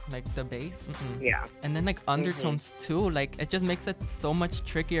 Yeah, like the base. Yeah. And then like undertones too, like it just makes it so much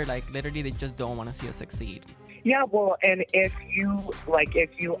trickier. Like literally they just don't want to see us succeed. Yeah, well, and if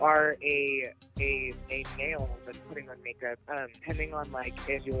you are a male that's putting on makeup, depending on like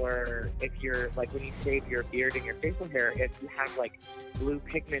if you're like when you shave your beard and your facial hair, if you have like blue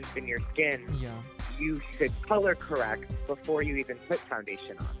pigments in your skin, you should color correct before you even put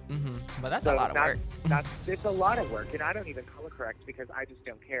foundation on. But that's a lot of work. It's a lot of work, and I don't even color correct because I just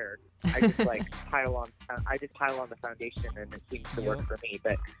don't care. I just like pile on the foundation, and it seems to work for me.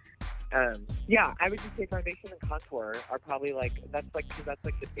 But yeah, I would just say foundation and contour are probably like that's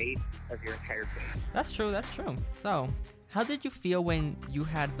the base of your entire face. That's true. So, how did you feel when you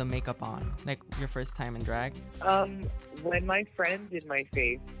had the makeup on, like your first time in drag? When my friend did my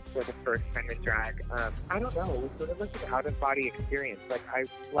face for the first time in drag, I don't know, it was sort of like an out-of-body experience.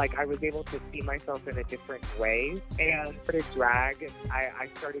 I was able to see myself in a different way, and for the drag, I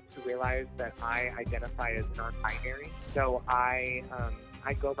started to realize that I identify as non-binary. So I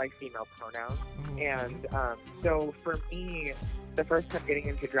go by female pronouns, and so for me, the first time getting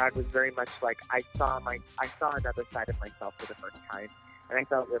into drag was very much like I saw another side of myself for the first time, and I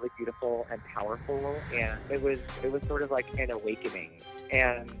felt really beautiful and powerful, and it was sort of like an awakening.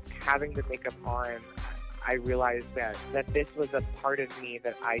 And having the makeup on, I realized that this was a part of me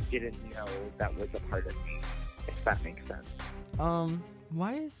that I didn't know that was a part of me, if that makes sense.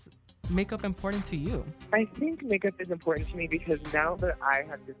 Why is makeup important to you? I think makeup is important to me because now that I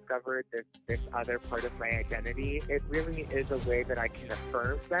have discovered this other part of my identity, it really is a way that I can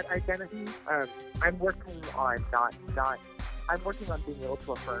affirm that identity. I'm working on I'm working on being able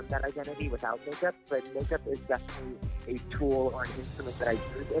to affirm that identity without makeup, but makeup is definitely a tool or an instrument that I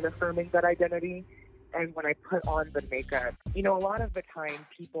use in affirming that identity. And when I put on the makeup, you know, a lot of the time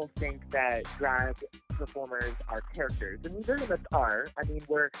people think that drag performers are characters, and we very much are. I mean,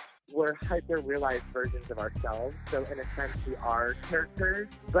 we're hyper-realized versions of ourselves, so in a sense we are characters.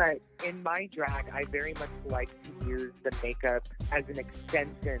 But in my drag, I very much like to use the makeup as an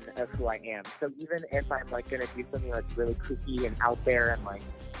extension of who I am. So even if I'm like going to do something that's really kooky and out there and like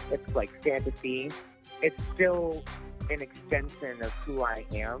it's like fantasy, it's still an extension of who I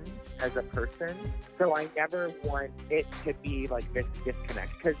am as a person. So I never want it to be like this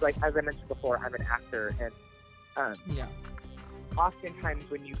disconnect, because like as I mentioned before, I'm an actor, and oftentimes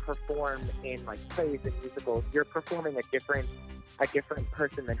when you perform in like plays and musicals, you're performing a different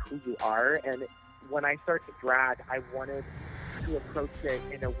person than who you are. And when I started drag, I wanted to approach it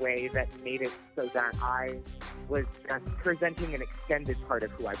in a way that made it so that I was just presenting an extended part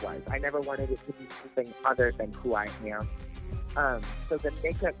of who I was. I never wanted it to be something other than who I am. So the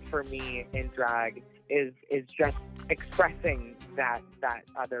makeup for me in drag is just expressing that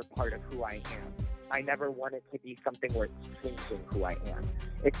other part of who I am. I never want it to be something where it's changing who I am.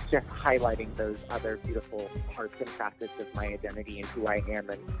 It's just highlighting those other beautiful parts and facets of my identity and who I am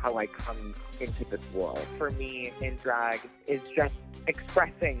and how I come into this world. For me, in drag, is just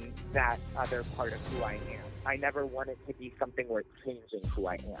expressing that other part of who I am. I never want it to be something where it's changing who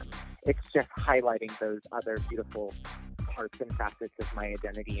I am. It's just highlighting those other beautiful parts parts and facets of my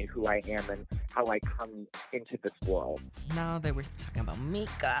identity and who I am and how I come into this world. Now that we're talking about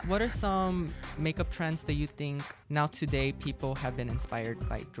makeup, what are some makeup trends that you think now today people have been inspired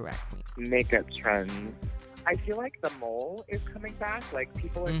by drag queens? Makeup trends. I feel like the mole is coming back. Like,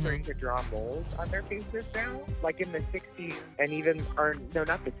 people are starting to draw moles on their faces now. Like, in the 60s and even, or no,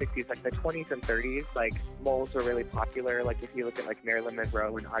 not the 60s, like the 20s and 30s, like, moles were really popular. Like, if you look at, like, Marilyn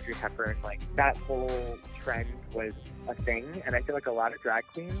Monroe and Audrey Hepburn, like, that whole trend was a thing. And I feel like a lot of drag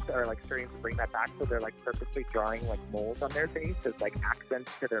queens are, like, starting to bring that back. So they're, like, purposely drawing, like, moles on their face as, like,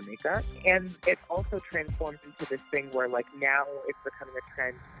 accents to their makeup. And it also transforms into this thing where, like, now it's becoming a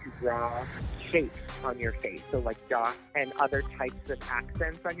trend to draw shapes on your face. So like dots and other types of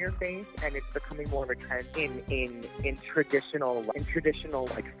accents on your face, and it's becoming more of a trend in traditional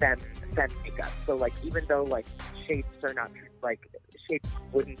like femme makeup. So like, even though like shapes are not like, shapes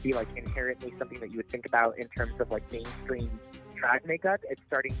wouldn't be like inherently something that you would think about in terms of like mainstream drag makeup, it's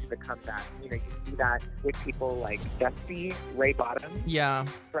starting to become that. You know, you see that with people like Dusty Ray Bottom,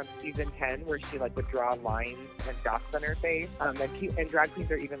 from season 10, where she like would draw lines and dots on her face. And drag queens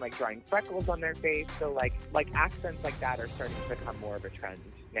are even like drawing freckles on their face. So like accents like that are starting to become more of a trend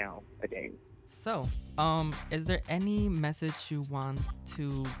nowadays. So, is there any message you want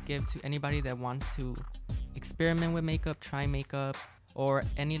to give to anybody that wants to experiment with makeup, try makeup, or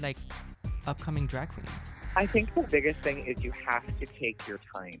any like upcoming drag queens? I think the biggest thing is you have to take your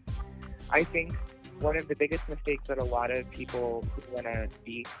time. I think one of the biggest mistakes that a lot of people who want to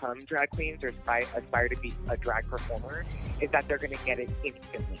become drag queens or aspire to be a drag performer is that they're going to get it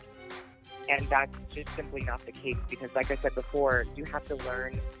instantly. And that's just simply not the case, because like I said before, you have to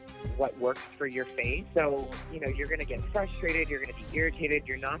learn what works for your face. So, you know, you're going to get frustrated, you're going to be irritated,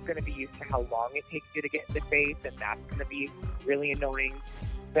 you're not going to be used to how long it takes you to get in the face, and that's going to be really annoying.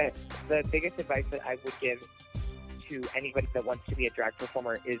 But the biggest advice that I would give to anybody that wants to be a drag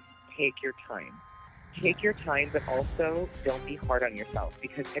performer is take your time. Take your time, but also don't be hard on yourself,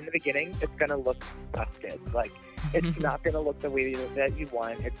 because in the beginning, it's going to look busted. Like, it's not going to look the way that you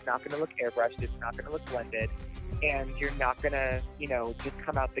want. It's not going to look airbrushed. It's not going to look blended. And you're not going to, you know, just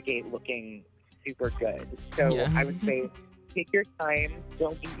come out the gate looking super good. So I would say take your time.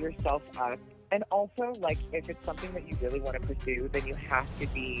 Don't beat yourself up. And also, like, if it's something that you really want to pursue, then you have to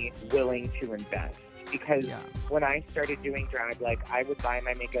be willing to invest. Because when I started doing drag, like, I would buy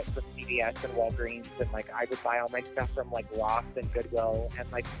my makeup from CVS and Walgreens, and, like, I would buy all my stuff from, like, Ross and Goodwill,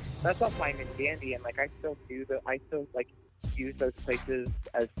 and, like, that's all fine and dandy, and, like, I still, like, use those places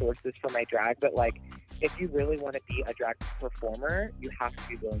as sources for my drag, but, like, if you really want to be a drag performer, you have to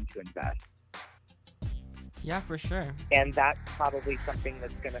be willing to invest. Yeah, for sure. And that's probably something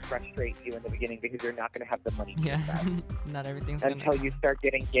that's going to frustrate you in the beginning, because you're not going to have the money to invest. Not everything's until you start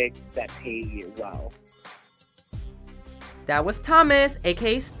getting gigs that pay you well. That was Thomas,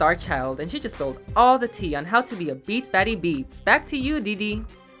 aka Starchild, and she just spilled all the tea on how to be a beat baddie beat. Back to you, Didi.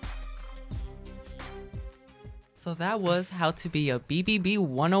 So that was how to be a BBB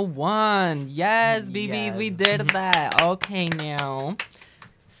 101. Yes, BBs, we did that. Okay, now.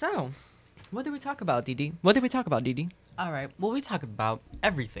 So, what did we talk about, Didi? All right. Well, we talked about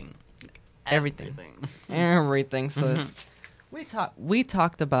everything. Everything. So we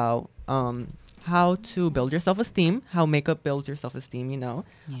talked about how to build your self-esteem, how makeup builds your self-esteem, you know.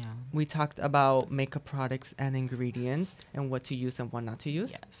 Yeah. We talked about makeup products and ingredients and what to use and what not to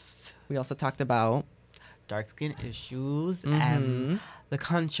use. Yes. We also talked about dark skin issues and the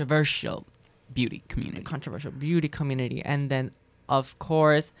controversial beauty community. And then, of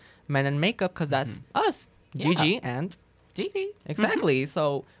course, men in makeup, because that's us, Gigi and Didi. Exactly.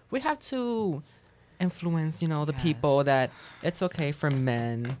 So we have to influence, you know, the people that it's okay for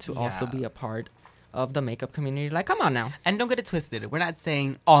men to also be a part of the makeup community. Like, come on now. And don't get it twisted. We're not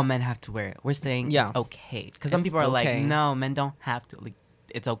saying all men have to wear it. We're saying it's okay. Because some people are like, no, men don't have to. Like,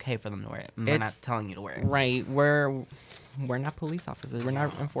 it's okay for them to wear it. We're not telling you to wear it. Right. We're not police officers. We're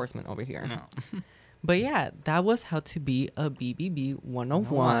not enforcement over here. No. But yeah, that was how to be a BBB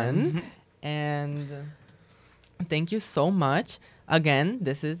 101. And thank you so much. Again,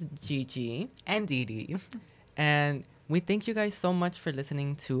 this is Gigi. And Didi. And we thank you guys so much for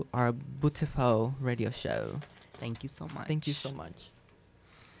listening to our Beautiful radio show. Thank you so much.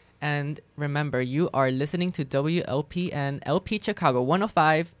 And remember, you are listening to WLPN LP Chicago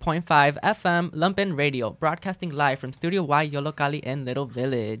 105.5 FM Lumpen Radio, broadcasting live from Studio Y Yollocalli in Little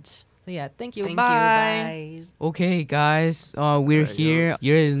Village. So yeah, thank you. Thank Bye. you. Bye. Okay, guys, we're here.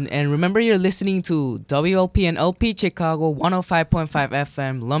 And remember, you're listening to WLP Chicago 105.5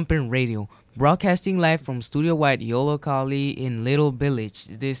 FM Lumpen Radio, broadcasting live from Studio White Yolo Kali in Little Village.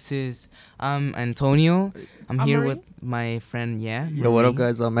 This is Antonio. I'm here Marie. with my friend, Yo, what up, Marie.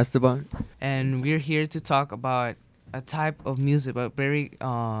 guys? I'm Esteban. And we're here to talk about a type of music, a very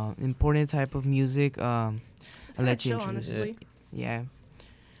important type of music. I'll let you chill, introduce it. honestly. Yeah.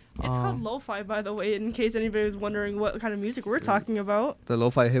 It's called lo-fi, by the way, in case anybody was wondering what kind of music we're talking about. The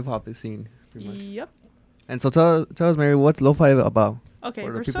lo-fi hip-hop scene. pretty much. Yep. And so tell us, Mary, what's lo-fi about? Okay,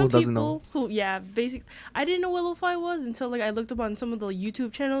 For the for people some who doesn't know. people who, basically, I didn't know what lo-fi was until, like, I looked up on some of the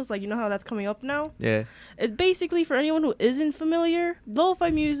YouTube channels, like, you know how that's coming up now? Yeah. It basically, for anyone who isn't familiar, lo-fi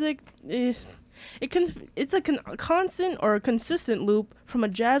music, it's a constant or a consistent loop from a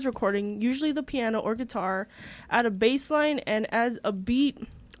jazz recording, usually the piano or guitar, add a bass line and adds a beat,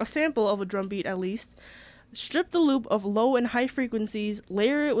 a sample of a drum beat at least. Strip the loop of low and high frequencies,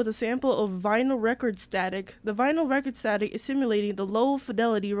 layer it with a sample of vinyl record static. The vinyl record static is simulating the low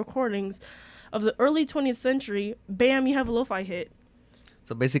fidelity recordings of the early 20th century. Bam, you have a lo-fi hit.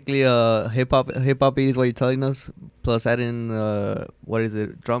 So basically, hip-hop beat is what you're telling us, plus add in, what is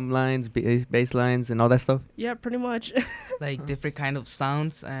it, drum lines, bass lines, and all that stuff? Yeah, pretty much. Like different kind of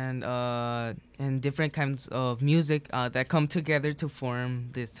sounds and different kinds of music that come together to form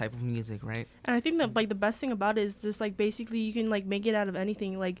this type of music, right? And I think that, like, the best thing about it is just, like, basically you can, like, make it out of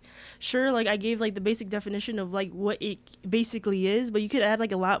anything. Like, sure, like, I gave, like, the basic definition of, like, what it basically is, but you could add,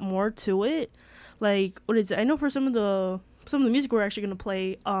 like, a lot more to it. Like, what is it? I know for some of the music we're actually going to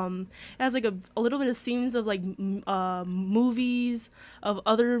play, it has, like, a little bit of scenes of, like, movies, of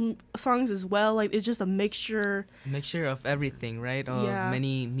other songs as well. Like, it's just a mixture. Mixture of everything, right? Of Yeah.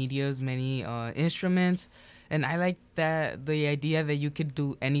 many medias, many instruments. And I like that the idea that you could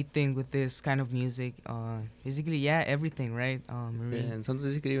do anything with this kind of music. Basically, everything, right? Marie? Yeah, and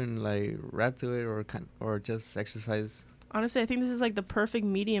sometimes you could even, like, rap to it or just exercise. Honestly, I think this is, like, the perfect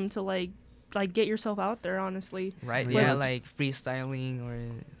medium to, like get yourself out there, honestly. Right, Yeah. yeah, like freestyling or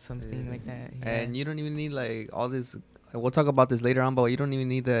something like that. Yeah. And you don't even need, like, all this. We'll talk about this later on, but you don't even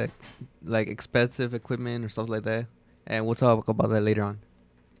need that, like, expensive equipment or stuff like that. And we'll talk about that later on.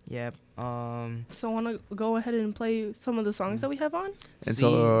 Yep. So I want to go ahead and play some of the songs that we have on. And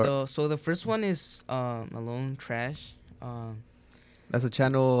so the first one is Alone Trash. That's a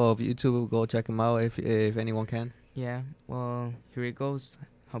channel of YouTube. Go check them out if anyone can. Yeah. Well, here it goes.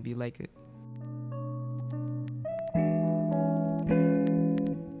 Hope you like it.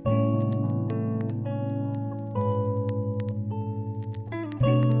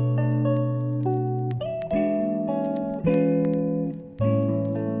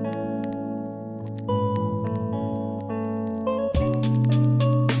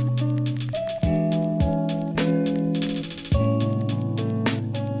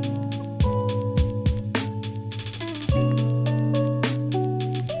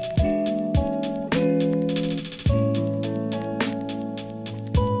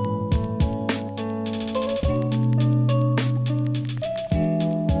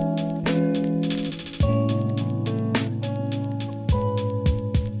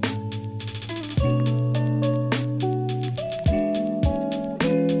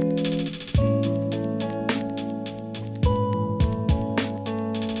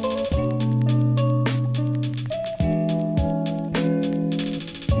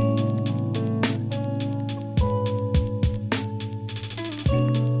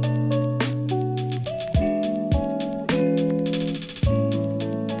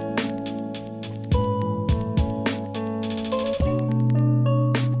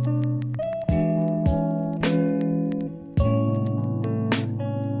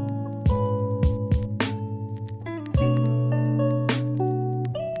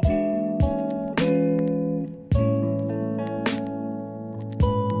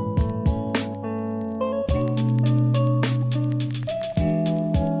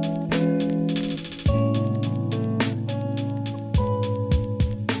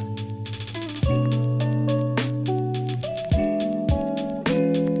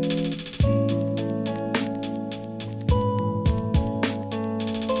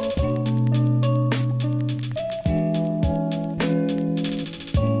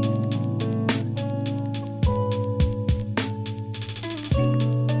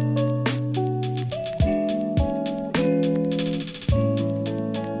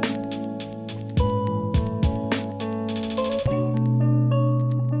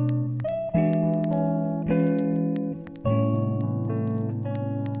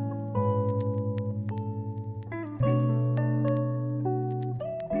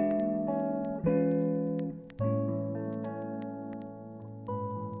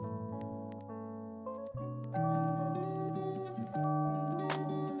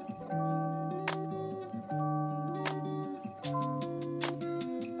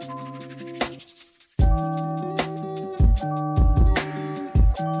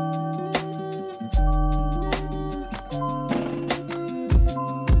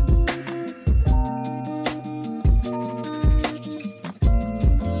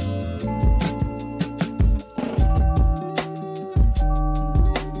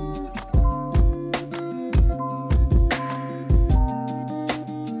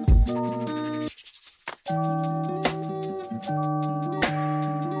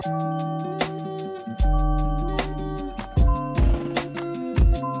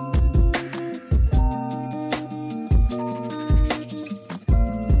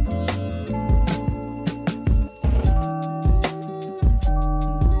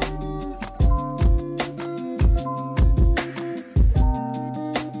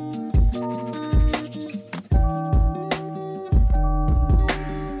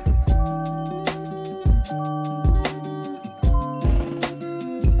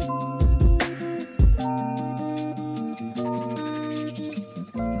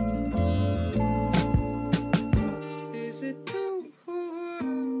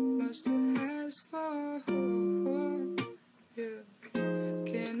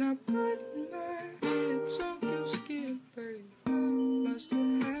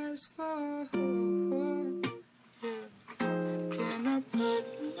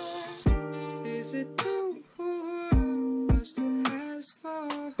 Is it too much to ask for?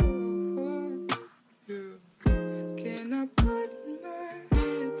 Yeah. Can I put my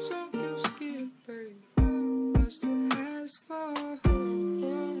hips on your skin, babe? Much to ask for?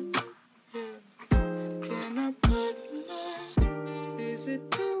 Yeah. Can I put my? Is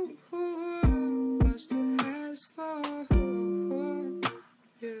it too much to ask for?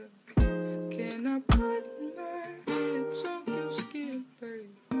 Yeah. Can I put my hips on your skin, babe?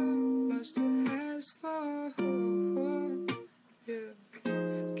 Much to ask for? Yeah.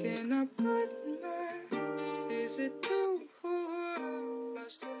 Can I put my? Is it too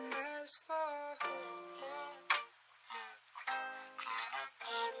much to ask for? Can I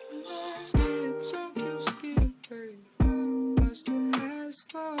put my hips on your skin, babe? Much to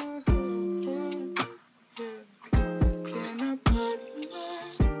ask for? Yeah. Can I put my?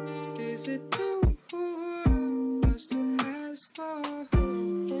 Is it too much to ask for?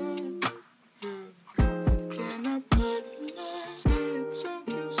 Yeah. Can I put my hips on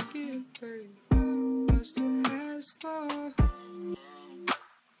your skin, babe? Much to ask for?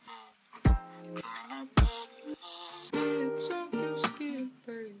 Can I put my hips on your skin,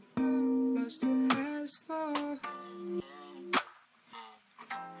 babe? Much to ask for?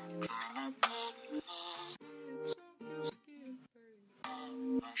 Can I put my hips on your skin,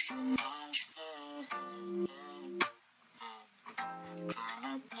 babe? Much to ask for? Can I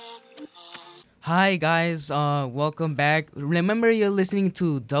put Hi guys, welcome back. Remember you're listening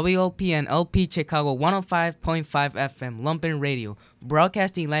to WLPN-LP Chicago 105.5 FM Lumpen Radio,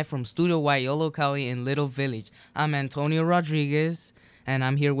 broadcasting live from Studio Y, Yolo, Cali in Little Village. I'm Antonio Rodriguez, and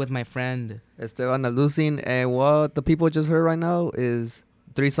I'm here with my friend Esteban Alucin, and what the people just heard right now is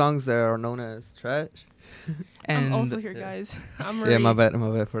 3 songs that are known as trash. I'm And also here, guys. I'm Marie. Yeah, my bad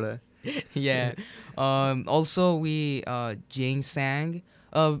for that. yeah. Also we Jing sang.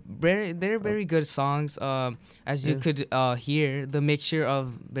 They're very good songs. As you Yeah. could hear, the mixture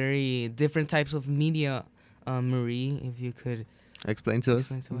of very different types of media. Marie, if you could Explain to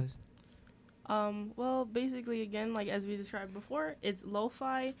us. Well, basically, again, like as we described before, it's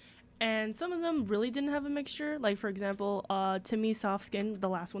lo-fi, and some of them really didn't have a mixture. Like, for example, Timmy Soft Skin, the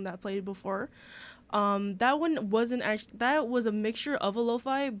last one that played before. That one wasn't actually, that was a mixture of a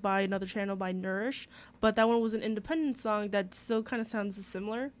lo-fi by another channel by Nourish, but that one was an independent song that still kind of sounds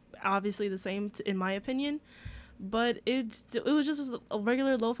similar, obviously the same in my opinion, but it was just a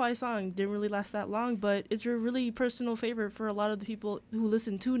regular lo-fi song. Didn't really last that long, but it's a really personal favorite for a lot of the people who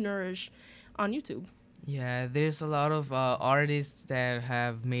listen to Nourish on YouTube. Yeah, there's a lot of artists that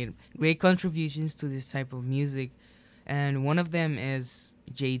have made great contributions to this type of music, and one of them is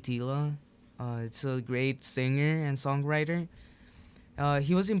Jay Dilla. It's a great singer and songwriter.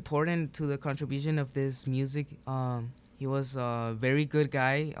 He was important to the contribution of this music. He was a very good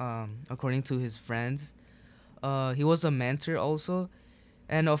guy, according to his friends. He was a mentor also.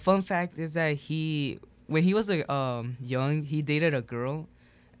 And a fun fact is that when he was young, he dated a girl,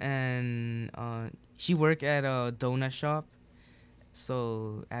 and she worked at a donut shop.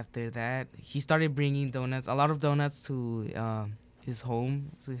 So after that, he started bringing a lot of donuts to his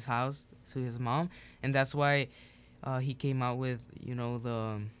home, to his house, to his mom, and that's why he came out with,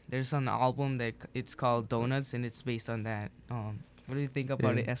 there's an album that it's called Donuts, and it's based on that. What do you think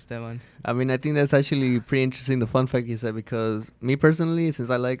about it, Esteban? I mean, I think that's actually pretty interesting, the fun fact you said, because me personally, since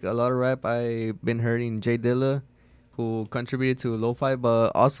I like a lot of rap, I've been hearing Jay Dilla, who contributed to lo-fi,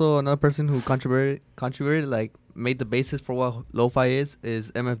 but also another person who contributed, like, made the basis for what lo-fi is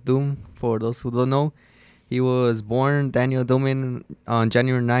MF Doom. For those who don't know, he was born Daniel Doman on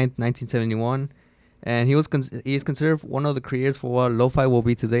January 9th, 1971, and he is considered one of the creators for what lo-fi will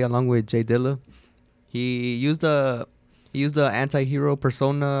be today, along with Jay Dilla. He used the anti-hero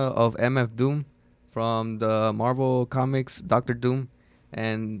persona of MF Doom from the Marvel Comics Doctor Doom,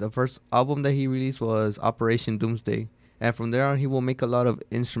 and the first album that he released was Operation Doomsday. And from there on, he will make a lot of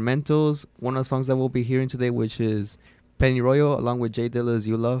instrumentals. One of the songs that we'll be hearing today, which is Penny Royal, along with Jay Dilla's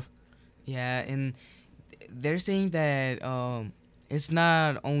You Love. Yeah, and they're saying that it's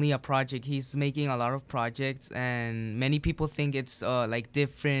not only a project. He's making a lot of projects, and many people think it's like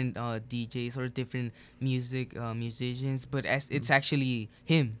different DJs or different musicians, but it's actually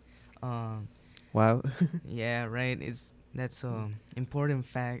him. Wow. Yeah, right. That's important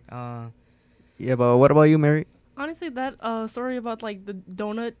fact. Yeah, but what about you, Mary? Honestly, that story about like the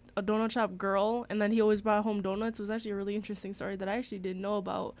donut shop girl, and then he always brought home donuts was actually a really interesting story that I actually didn't know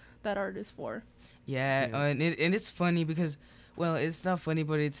about that artist for. Yeah, and it's funny because, well, it's not funny,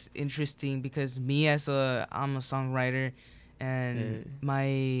 but it's interesting because I'm a songwriter, and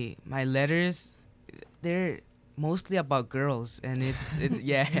my letters, they're mostly about girls, and it's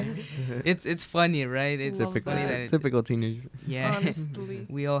yeah, it's funny, right? It's typical, funny that typical teenager. Yeah, honestly.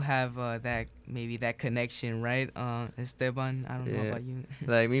 we all have that connection, right? Esteban, I don't know about you.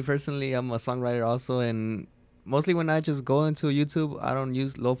 Like me personally, I'm a songwriter also, and mostly when I just go into YouTube, I don't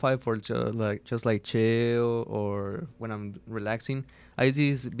use lo-fi for just like chill or when I'm relaxing. I use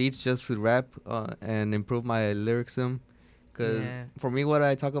these beats just to rap and improve my lyricism. Because for me, what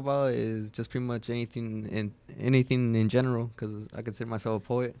I talk about is just pretty much anything in general. Because I consider myself a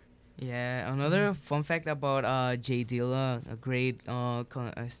poet. Yeah, another fun fact about Jay Dilla, a great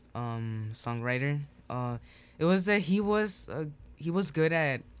songwriter. It was that he was good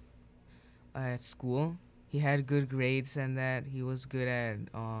at school. He had good grades, and that he was good at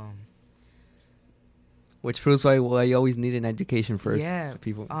which proves why you always need an education first. Yeah,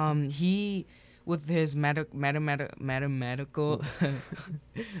 people. He with his mathematical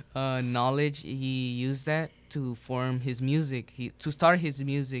knowledge, he used that to form his music. To start his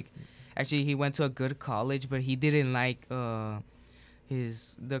music. Actually, he went to a good college, but he didn't like the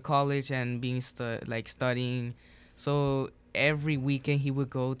college and being studying. So every weekend he would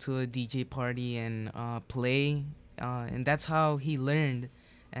go to a DJ party and play, and that's how he learned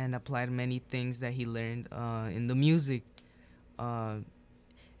and applied many things that he learned in the music. And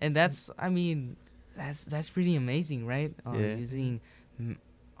that's pretty amazing, right? Using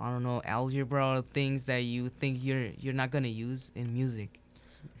I don't know, algebra, things that you think you're not gonna use in music.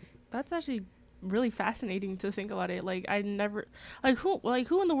 That's actually really fascinating to think about it. Like I never, who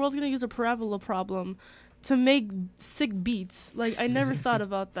in the world's gonna use a parabola problem to make sick beats? Like I never thought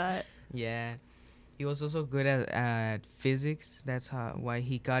about that. Yeah, he was also good at physics. That's why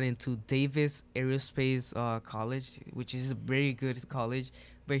he got into Davis Aerospace College, which is a very good college.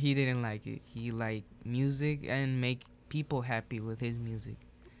 But he didn't like it. He liked music and make people happy with his music.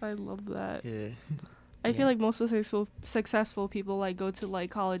 I love that. Yeah. I feel like most successful people like go to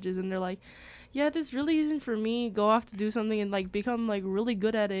like colleges and they're like, yeah, this really isn't for me. Go off to do something and like become like really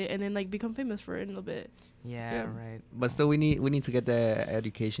good at it and then like become famous for it in a bit. Yeah, right. But still, we need to get the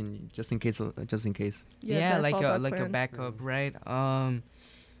education just in case. Yeah, like a backup, right?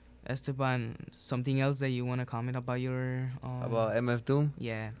 Esteban, something else that you want to comment about your about MF Doom?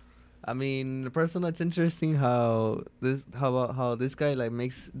 Yeah. I mean, personally, it's interesting how this guy like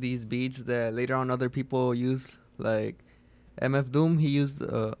makes these beats that later on other people use. Like MF Doom, he used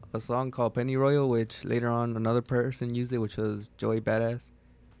a song called Penny Royal, which later on another person used it, which was Joey Badass.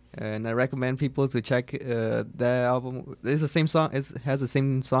 And I recommend people to check that album. It's the same song. It has the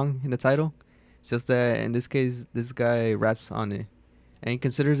same song in the title. It's just that in this case, this guy raps on it, and he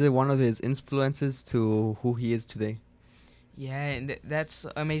considers it one of his influences to who he is today. Yeah, and that's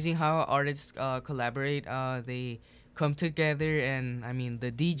amazing how artists collaborate. They come together, and I mean,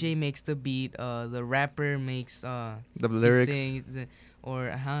 the DJ makes the beat, the rapper makes the lyrics, sings,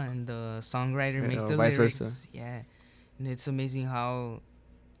 and the songwriter makes the vice lyrics. versa. Yeah, and it's amazing how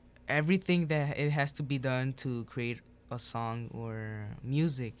everything that it has to be done to create a song or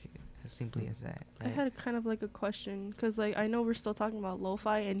music, as simply as that. Right? I had kind of like a question because like I know we're still talking about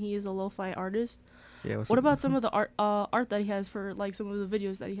lo-fi, and he is a lo-fi artist. Yeah. What about some of the art that he has for like some of the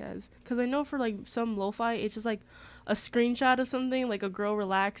videos that he has? Because I know for like some lo-fi, it's just like a screenshot of something, like a girl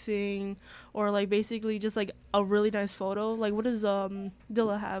relaxing, or like basically just like a really nice photo. Like what does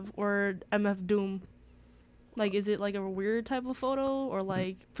Dilla have or MF Doom? Like is it like a weird type of photo or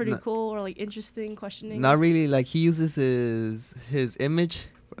like pretty cool or like interesting, questioning? Not really. Like he uses his image,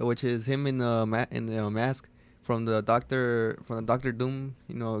 which is him in the mask from the Doctor Doom,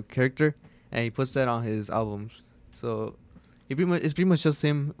 character. And he puts that on his albums. So it's pretty much just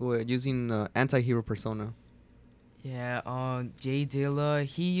him using anti-hero persona. Yeah, Jay Dilla,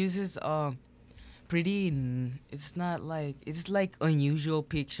 he uses it's like unusual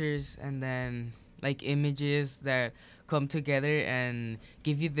pictures and then like images that come together and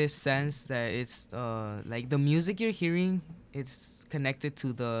give you this sense that it's like the music you're hearing, it's connected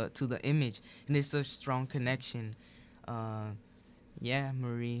to the image, and it's a strong connection. Yeah,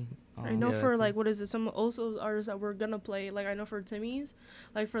 Marie. I know for like what is it? Some also artists that we're gonna play. Like I know for Timmy's,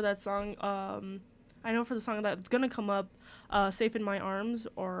 like for that song. I know for the song that's gonna come up, "Safe in My Arms"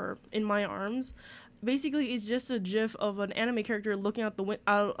 or "In My Arms." Basically, it's just a GIF of an anime character looking out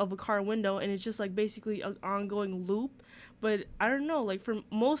out of a car window, and it's just like basically an ongoing loop. But I don't know, like for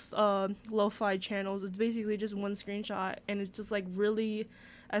most lo-fi channels, it's basically just one screenshot, and it's just like really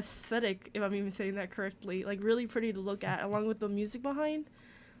aesthetic, if I'm even saying that correctly, like really pretty to look at, along with the music behind.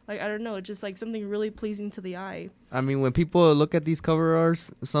 Like I don't know, it's just like something really pleasing to the eye. I mean, when people look at these cover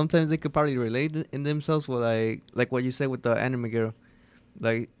arts, sometimes they could probably relate in themselves with like what you said with the anime girl.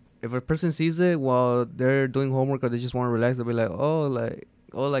 Like if a person sees it while they're doing homework or they just want to relax, they'll be like,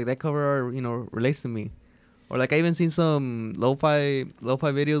 like that cover, relates to me. Or like I even seen some lo-fi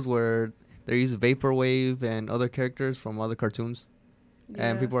videos where they use Vaporwave and other characters from other cartoons,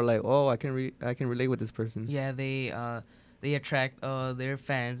 and people are like, oh, I can relate with this person. Yeah, they attract their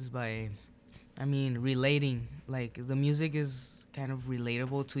fans by, relating. Like the music is kind of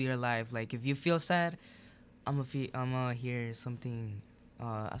relatable to your life. Like if you feel sad, I'm gonna hear something,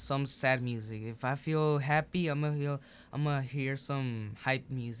 some sad music. If I feel happy, I'm gonna hear some hype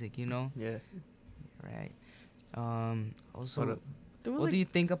music. Yeah. Right. Also, what like do you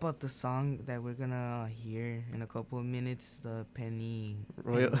think about the song that we're gonna hear in a couple of minutes? The Penny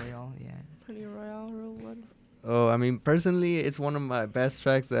Royale, yeah. Penny Royale, real one. Oh, personally, it's one of my best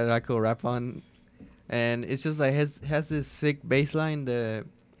tracks that I could rap on, and it's just like has this sick bass line that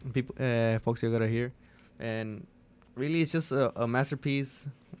people folks are gonna hear, and really it's just a masterpiece.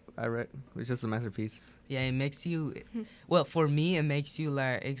 It's just a masterpiece. Yeah, it makes you. Well, for me, it makes you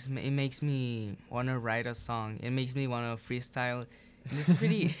like. It makes me wanna write a song. It makes me wanna freestyle. And it's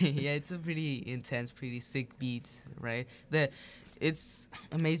pretty. Yeah, it's a pretty intense, pretty sick beat, right? It's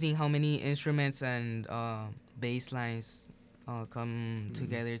amazing how many instruments and bass lines come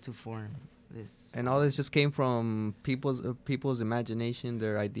together to form this. And all this just came from people's imagination,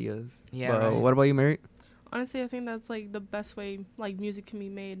 their ideas. Yeah. But right. What about you, Mary? Honestly, I think that's like the best way like music can be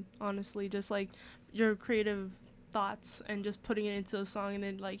made. Honestly, just like your creative thoughts and just putting it into a song, and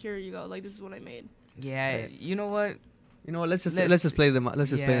then like here you go, like this is what I made. Yeah, you know what? Let's just play them.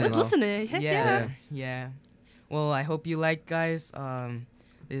 Let's just play them. Let's listen to it. Heck yeah. Well, I hope you like, guys.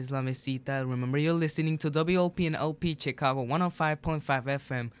 This is La Mesita. Remember, you're listening to WLP and LP Chicago 105.5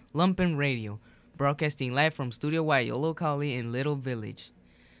 FM, Lumpen Radio, broadcasting live from Studio Y, Yolo Cali in Little Village.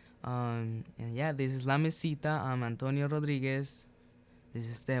 And yeah, this is La Mesita. I'm Antonio Rodriguez. This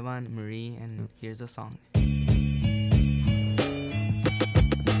is Esteban, Marie, and here's a song.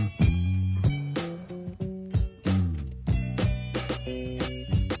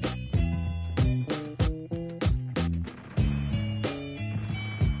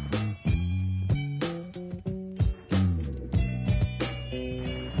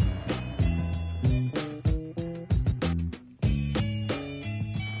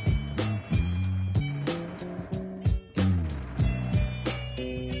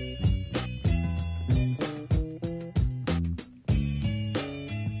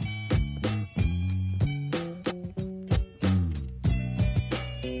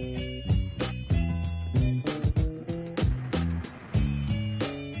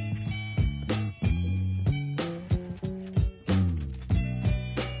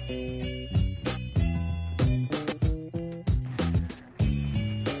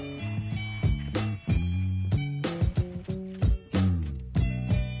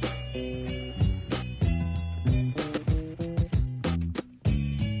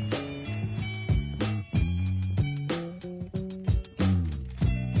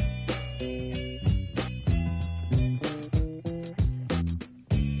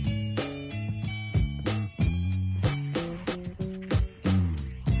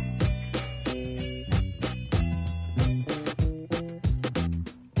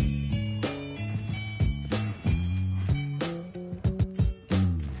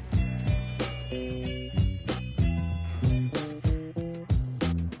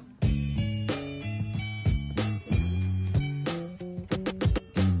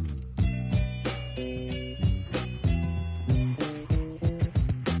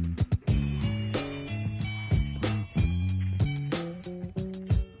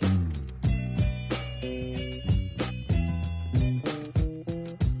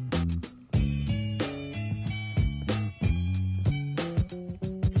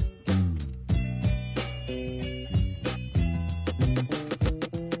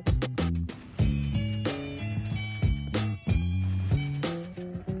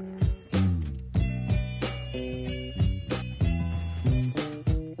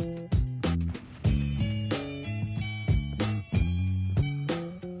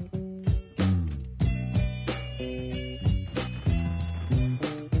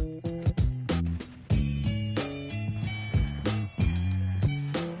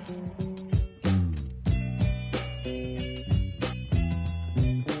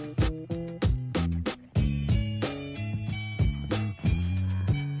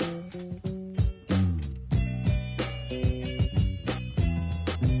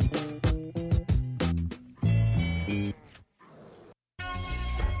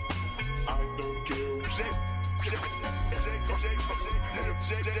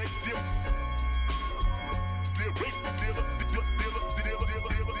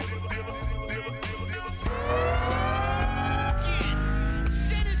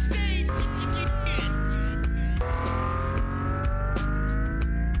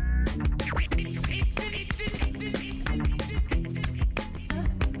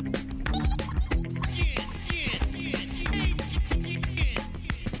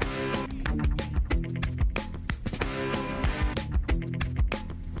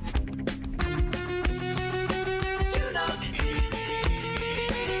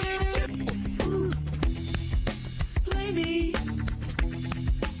 Play me,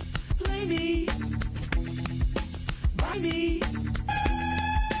 buy me,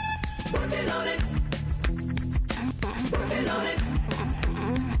 working on it, working on it,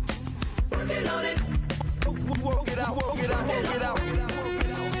 working on it, work it out, work it out, work it out.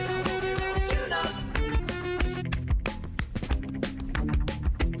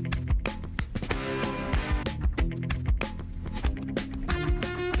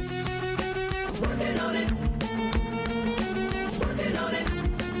 Working on it. Working on it.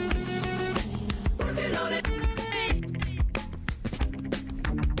 Working on it.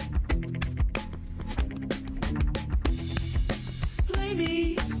 Play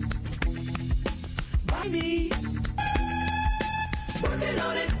me. Buy me. Working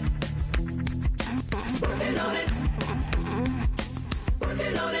on it. Working on it.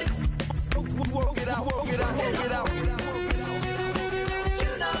 Working on it. Work it out, work it out, work it out.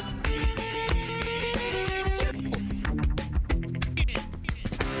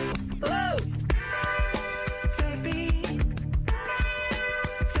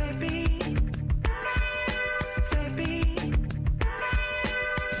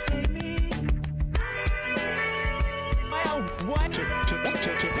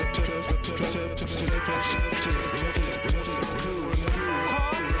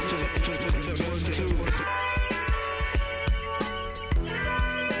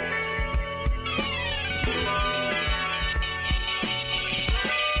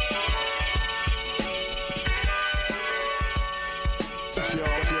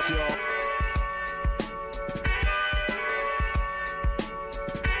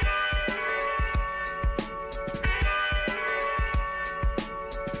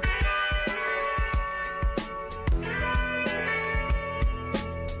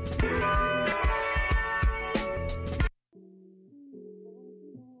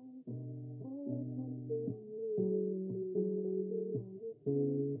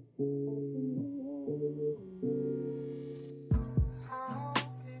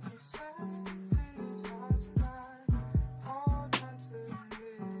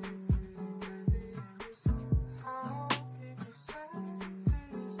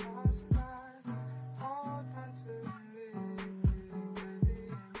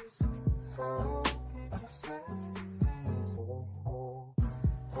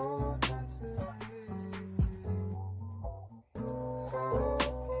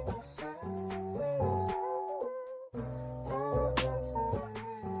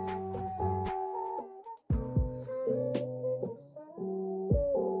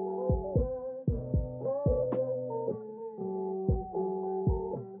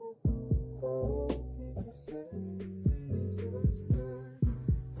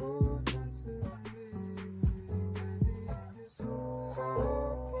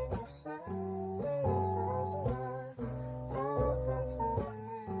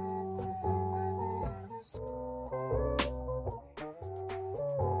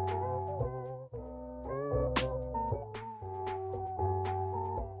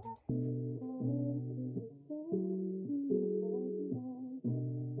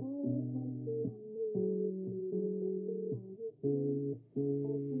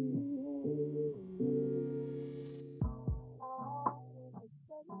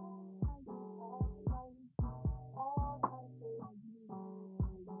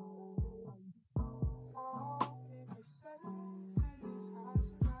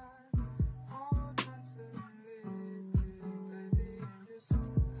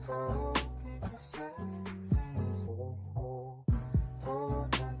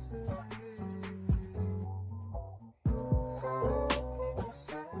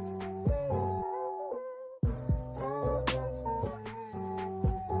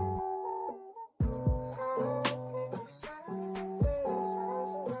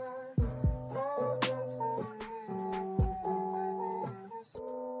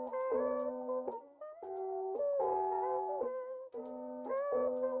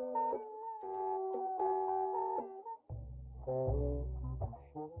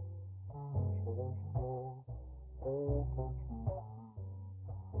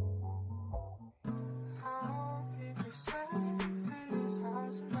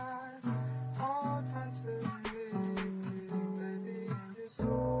 just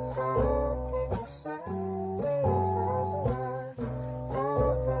how keep you safe in this house tonight.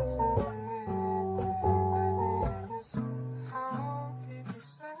 Hold on to me, baby, and just how keep you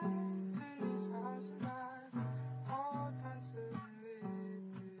safe in this house tonight. Hold on to me, baby,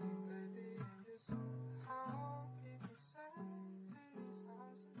 and just how keep you safe in this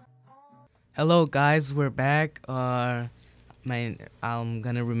house tonight. Hello, guys. We're back. I'm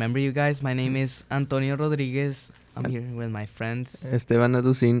gonna remember you guys. My name is Antonio Rodriguez. I'm here with my friends Esteban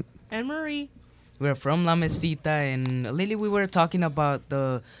Aducin. And Marie. We're from La Mesita, and lately we were talking about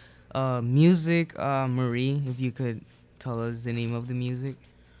the music. Marie, if you could tell us the name of the music.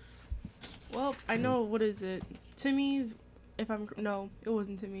 Well, I know, what is it? Timmy's, no, it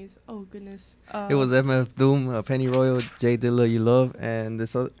wasn't Timmy's. Oh, goodness. It was MF Doom, Penny Royal, Jay Dilla, You Love, and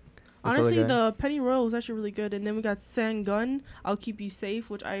this other. Honestly, the Penny Royal was actually really good. And then we got San Gun, I'll Keep You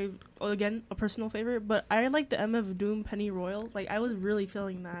Safe, which again, a personal favorite. But I like the MF Doom Penny Royal. Like, I was really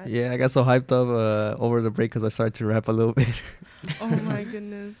feeling that. Yeah, I got so hyped up over the break because I started to rap a little bit. Oh, my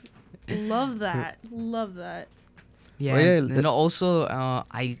goodness. Love that. Love that. Yeah, and also,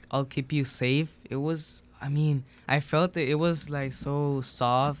 I'll Keep You Safe. It was, I mean, I felt it was like so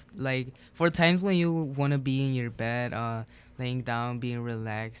soft. Like, for times when you want to be in your bed, laying down, being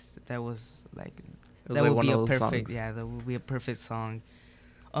relaxed, that was like, that would be a perfect, that would be a perfect song.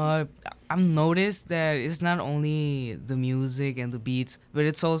 I've noticed that it's not only the music and the beats, but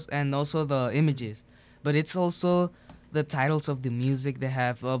it's also the images, but it's also the titles of the music that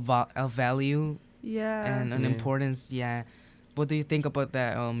have a value. Yeah. And an importance, yeah. What do you think about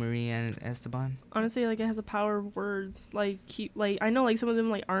that, Marie and Esteban? Honestly, like, it has a power of words. Like, I know, like, some of them,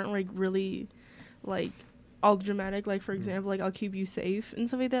 like, aren't, like, really, like, all dramatic. Like, for example, like, I'll Keep You Safe and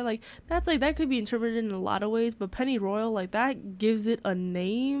stuff like that. Like, that's, like, that could be interpreted in a lot of ways. But Penny Royal, like, that gives it a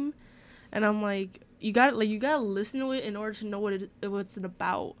name. And I'm like, you gotta listen to it in order to know what it's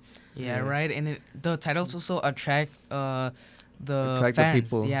about. Yeah, right. And the titles also attract the fans. The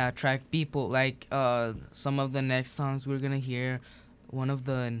people. Yeah, attract people. Like some of the next songs we're gonna hear, one of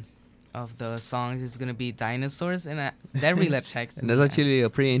the songs is gonna be Dinosaurs, and that really attracts And me. that's actually a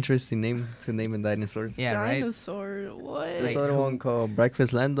pretty interesting name to name in Dinosaurs. Yeah, Dinosaur, right? what? There's another one called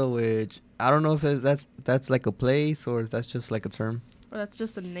Breakfast Lando, which I don't know if that's like a place or if that's just like a term. Or that's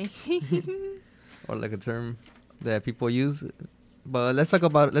just a name. Or like a term that people use. But let's talk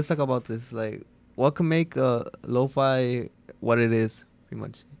about this. Like, what can make lo-fi what it is, pretty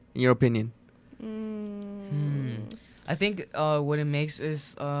much, in your opinion? I think what it makes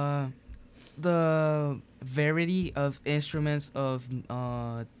is the variety of instruments, of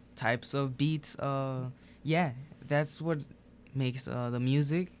types of beats. Yeah, that's what makes the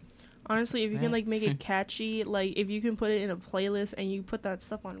music. Honestly, if you can, like, make it catchy, like, if you can put it in a playlist and you put that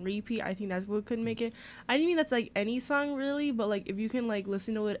stuff on repeat, I think that's what could make it. I mean, that's, like, any song, really, but, like, if you can, like,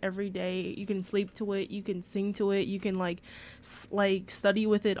 listen to it every day, you can sleep to it, you can sing to it, you can, like, study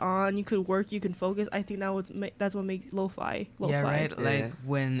with it on, you could work, you can focus. I think that's what makes lo-fi. Yeah, right? Yeah. Like,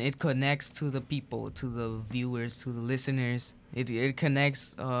 when it connects to the people, to the viewers, to the listeners, it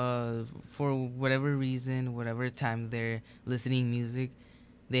connects for whatever reason, whatever time they're listening music.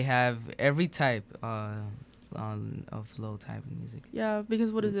 They have every type of low type of music. Yeah,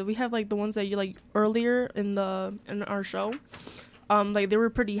 because what is it? We have, like, the ones that you, like, earlier in our show. Like, they were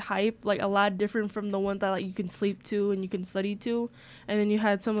pretty hype, like, a lot different from the ones that, like, you can sleep to and you can study to. And then you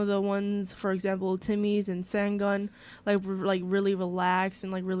had some of the ones, for example, Timmy's and Sangun, like, really relaxed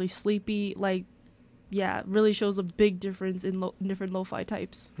and, like, really sleepy. Like, yeah, really shows a big difference in different lo-fi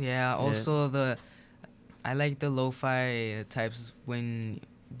types. Yeah, also I like the lo-fi types when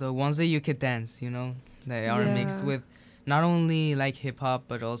the ones that you could dance, you know, that are mixed with not only like hip hop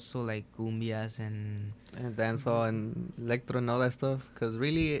but also like cumbias and dancehall and electro and all that stuff. Cause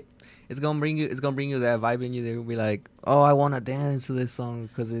really, it's gonna bring you that vibe in you. They'll be like, oh, I wanna dance to this song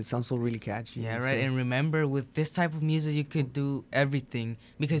because it sounds so really catchy. Yeah, right. And remember, with this type of music, you could do everything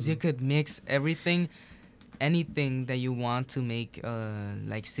because you could mix everything. Anything that you want to make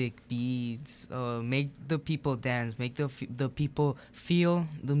like sick beats, make the people dance, make the people feel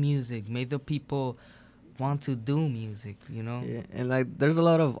the music, make the people want to do music, you know? Yeah, and like there's a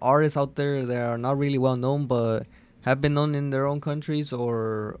lot of artists out there that are not really well known but have been known in their own countries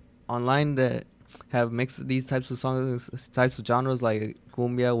or online that have mixed these types of songs, types of genres, like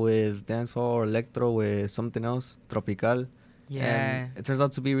cumbia with dancehall or electro with something else, tropical. Yeah. And it turns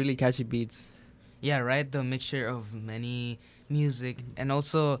out to be really catchy beats. Yeah, right. The mixture of many music, and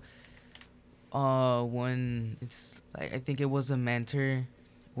also, when it's like, I think it was a mentor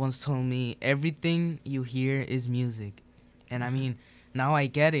once told me everything you hear is music, and I mean now I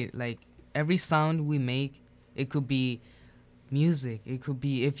get it. Like every sound we make, it could be music. It could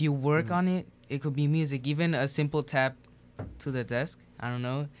be, if you work on it, it could be music. Even a simple tap to the desk, I don't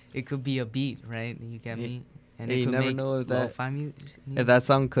know, it could be a beat, right? You get me? And Yeah, it you could never make know if lo-fi if that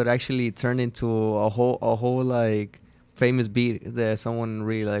song could actually turn into a whole like famous beat that someone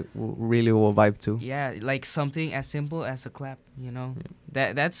really like really will vibe to. Yeah, like something as simple as a clap, you know.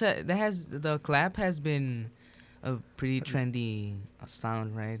 The clap has been a pretty trendy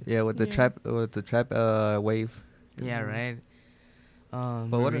sound, right? Yeah, with the trap wave. Yeah, right.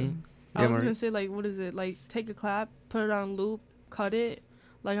 But what? Marie? I was gonna say, like, what is it? Like, take a clap, put it on loop, cut it,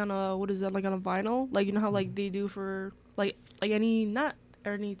 like on a, what is that? Like on a vinyl, like, you know how like they do for like any, not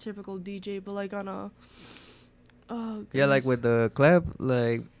any typical DJ, but like on a. Oh. Yeah, like with the clap,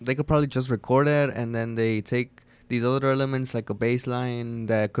 like they could probably just record it and then they take these other elements like a bass line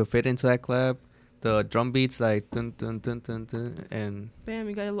that could fit into that clap, the drum beats like dun dun dun dun dun, and bam,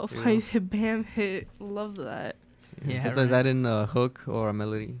 you got a lo-fi hit, bam hit. Love that. Yeah, sometimes add in a hook or a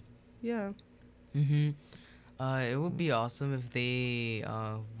melody. Yeah. It would be awesome if they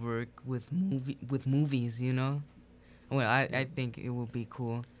work with movies, you know. Well, I think it would be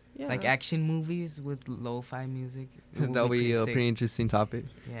cool. Yeah. Like action movies with lo-fi music. That would be a sick. pretty interesting topic.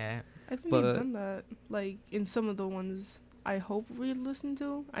 Yeah. I think they've done that, like, in some of the ones I hope we listen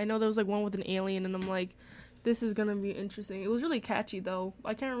to. I know there was, like, one with an alien, and I'm like, this is gonna be interesting. It was really catchy, though.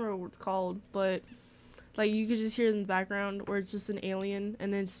 I can't remember what it's called, but, like, you could just hear it in the background where it's just an alien,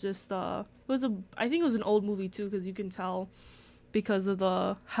 and then it's just, I think it was an old movie, too, because you can tell because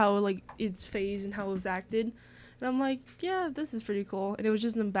of how, like, it's phased and how it was acted. And I'm like, yeah, this is pretty cool. And it was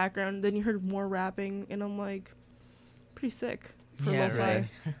just in the background. Then you heard more rapping, and I'm like, pretty sick for lo-fi. Right.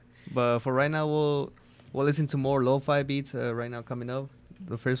 But for right now, we'll listen to more lo-fi beats right now coming up.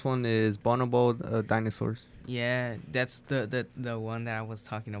 The first one is Bonobo, Dinosaurs. Yeah, that's the one that I was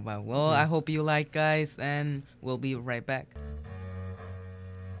talking about. Well, I hope you like, guys, and we'll be right back.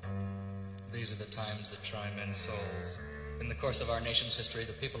 These are the times that try men's souls. In the course of our nation's history,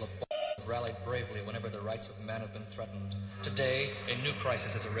 the people of have rallied bravely whenever the rights of man have been threatened. Today, a new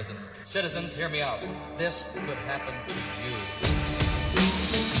crisis has arisen. Citizens, hear me out. This could happen to you.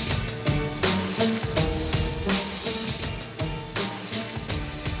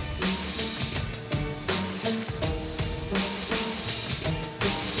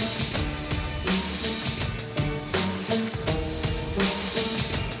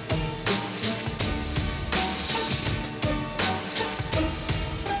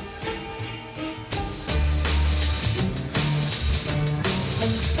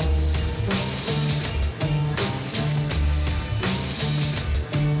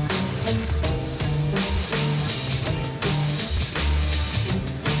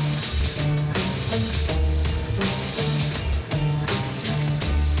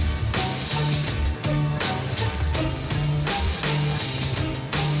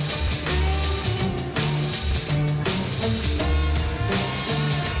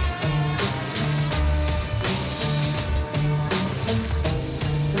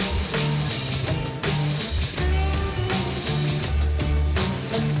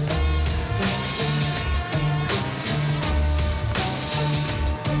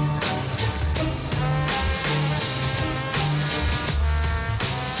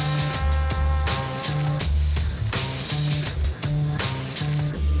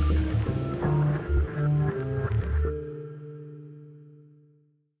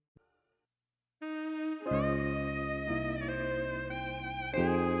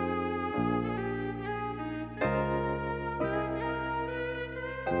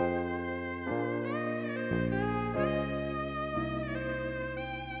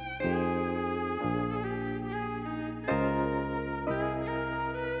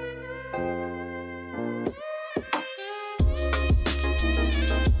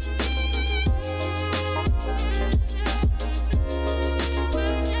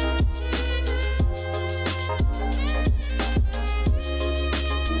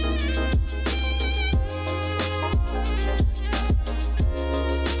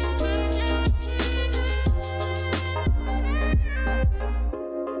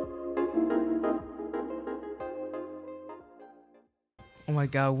 Oh my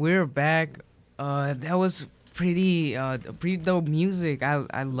God, we're back. That was pretty dope music.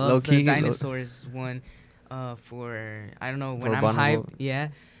 I love the Dinosaurs one. For I don't know, when I'm hyped, yeah,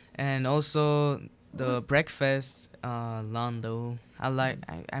 and also the Breakfast Londo.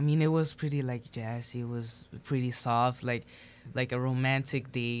 I mean, it was pretty like jazzy. It was pretty soft, like a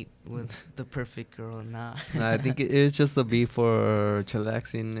romantic date with the perfect girl. Nah. I think it's just a beat for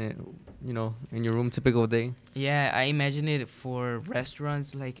chillaxing, you know, in your room, typical day. Yeah, I imagine it for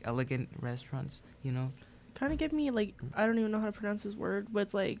restaurants, like elegant restaurants, you know. kind of give me like, I don't even know how to pronounce this word, but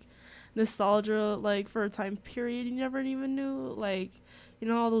it's like nostalgia, like for a time period you never even knew. Like, you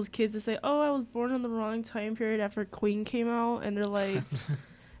know, all those kids that say, "Oh, I was born in the wrong time period after Queen came out," and they're like,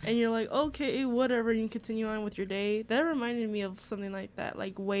 and you're like, okay, whatever, and you continue on with your day. That reminded me of something like that,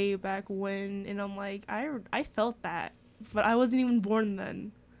 like way back when, and I'm like, I felt that, but I wasn't even born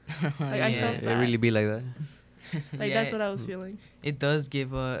then. Like, I felt that. It really be like that. Like, that's what I was feeling. It does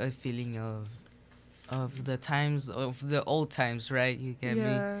give a feeling of the times, of the old times, right? You get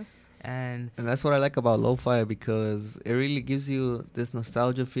me? And that's what I like about lo-fi, because it really gives you this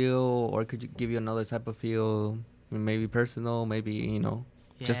nostalgia feel, or could give you another type of feel, maybe personal, maybe, you know,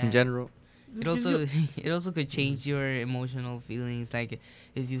 just in general. It also could change your emotional feelings. Like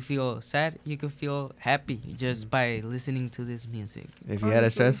if you feel sad, you could feel happy just by listening to this music. If you had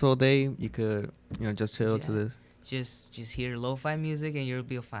a stressful day, you could, you know, just chill to this. Just hear lo-fi music and you'll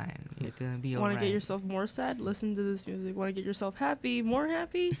be fine. You're gonna be alright. Want to get yourself more sad? Listen to this music. Want to get yourself happy? More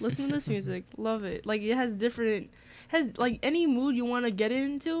happy? Listen to this music. Love it. Like, it has like any mood you want to get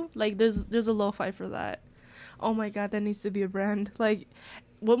into. Like, there's a lo-fi for that. Oh my god, that needs to be a brand. Like,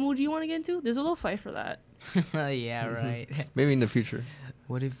 what mood do you want to get into? There's a lo-fi for that. Yeah, right. Maybe in the future.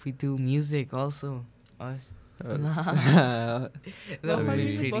 What if we do music also? Us. That would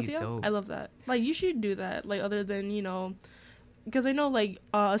be pretty dope. I love that. Like, you should do that. Like, other than, you know, because I know, like,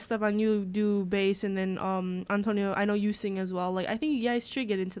 Esteban, you do bass, and then Antonio, I know you sing as well. Like, I think you guys should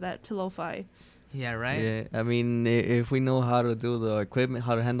get into that, to lo-fi. Yeah, right. Yeah, I mean, if we know how to do the equipment,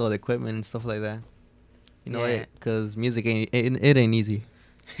 how to handle the equipment and stuff like that, you know, because music it ain't easy.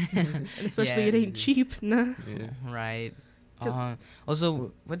 And especially it ain't cheap. Nah. Yeah. Right.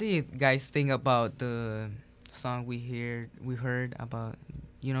 Also, what do you guys think about the song we heard about,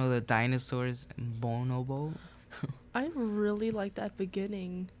 you know, the dinosaurs, Bonobo? I really liked that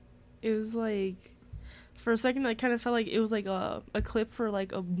beginning. It was like, for a second, I kind of felt like it was like a clip for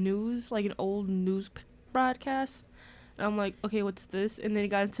like a news, like an old news broadcast. And I'm like, okay, what's this? And then it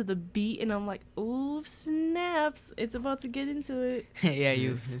got into the beat, and I'm like, ooh, snaps! It's about to get into it. Yeah,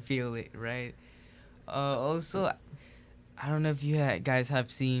 you feel it, right? Also, I don't know if you guys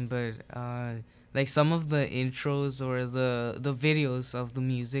have seen, but like some of the intros or the videos of the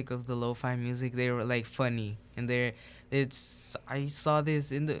music, of the lo-fi music, they were like funny, and I saw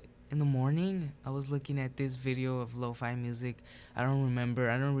this in the morning. I was looking at this video of lo-fi music. I don't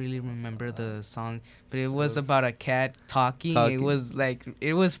really remember the song, but it was about a cat talking.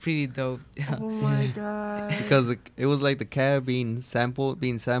 It was pretty dope. Oh my god. Because it was like the cat being sampled,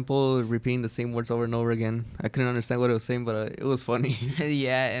 repeating the same words over and over again. I couldn't understand what it was saying, but it was funny.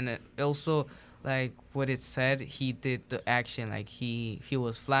 Yeah, and also, like what it said, he did the action. Like he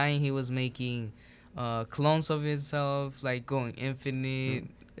was flying, he was making clones of himself, like going infinite.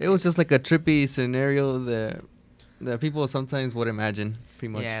 It was just like a trippy scenario that people sometimes would imagine,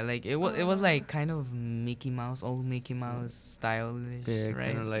 pretty much. Yeah, like it was like kind of old Mickey Mouse stylish,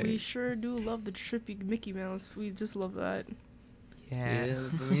 right? Like, we sure do love the trippy Mickey Mouse. We just love that. Yeah.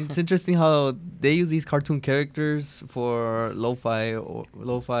 I mean, it's interesting how they use these cartoon characters for lo-fi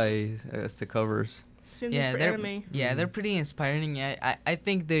as the covers. Same thing for anime. Yeah, they're pretty inspiring. I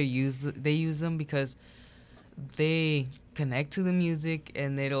think they use them because they connect to the music,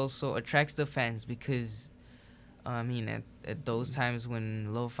 and it also attracts the fans, because I mean, at those times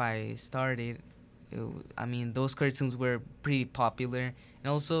when lo-fi started, those cartoons were pretty popular,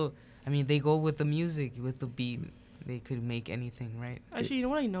 and also, I mean, they go with the music, with the beat. They could make anything, right? Actually, you know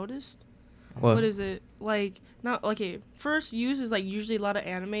what I noticed? What is it? Like, not, okay, first use is, like, usually a lot of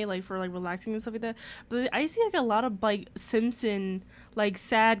anime, like, for, like, relaxing and stuff like that. But I see, like, a lot of, like, Simpson, like,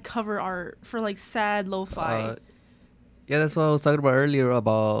 sad cover art for, like, sad lo-fi. Yeah, that's what I was talking about earlier,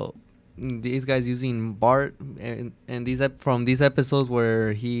 about these guys using Bart and from these episodes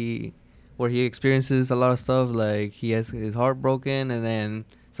where he experiences a lot of stuff, like he has his heart broken, and then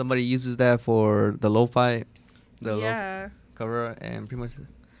somebody uses that for the lo-fi, cover, and pretty much.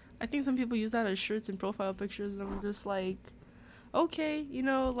 I think some people use that as shirts and profile pictures, and I'm just like, okay, you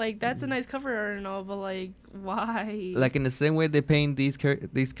know, like, that's a nice cover art and all, but, like, why? Like, in the same way they paint these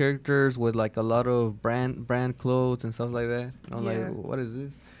characters with, like, a lot of brand clothes and stuff like that. I'm like, what is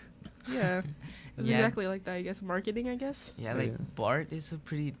this? Yeah. It's exactly like that, I guess. Marketing, I guess. Yeah, like, Bart is a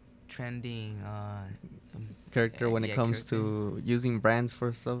pretty trending character when it comes to using brands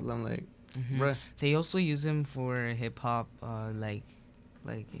for stuff. I'm like, bruh. They also use him for hip-hop, like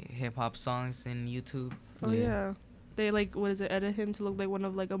hip-hop songs in YouTube. Oh, yeah. They, like, edit him to look like one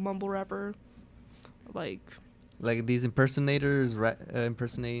of, like, a mumble rapper. Like these impersonators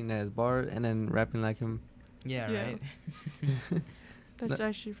impersonating as Bart and then rapping like him. Yeah, right. That's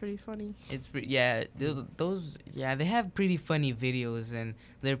actually pretty funny. Those they have pretty funny videos and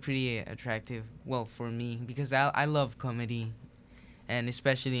they're pretty attractive. Well, for me because I love comedy, and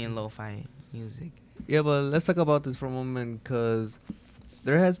especially in lo-fi music. Yeah, but let's talk about this for a moment because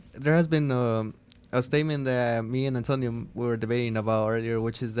there has been a statement that me and Antonio were debating about earlier,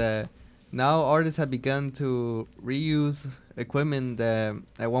 which is that now artists have begun to reuse equipment that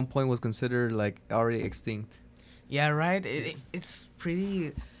at one point was considered like already extinct. Yeah, right. It's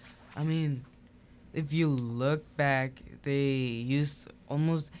pretty. I mean, if you look back, they used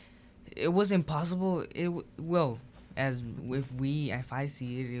almost. It was impossible. If I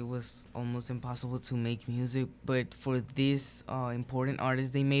see it, it was almost impossible to make music. But for this important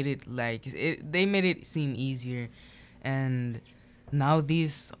artists, they made it they made it seem easier, and now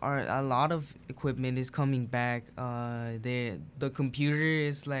these are a lot of equipment is coming back. The computer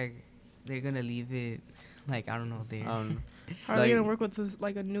is like they're gonna leave it. Like I don't know, How are they gonna work with this,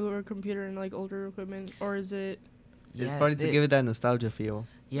 like a newer computer and like older equipment, or is it? It's probably to give it that nostalgia feel.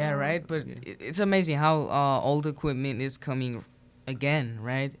 Yeah, right. But it's amazing how old equipment is coming again,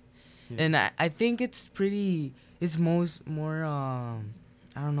 right? Yeah. And I think it's pretty. It's more. I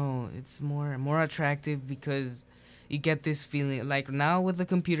don't know. It's more attractive because you get this feeling. Like now with the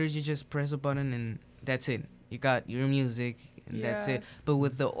computers, you just press a button and that's it. You got your music. And that's it. But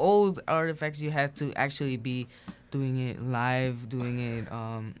with the old artifacts, you had to actually be doing it live, doing it,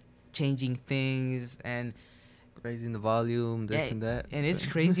 changing things and raising the volume, and that. And it's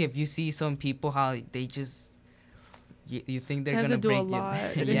crazy if you see some people how they just you think they're gonna break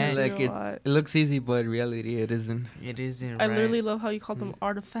it. Yeah, like it looks easy, but in reality it isn't. It isn't. I literally love how you call them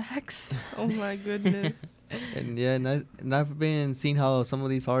artifacts. Oh my goodness. And and I've been seeing how some of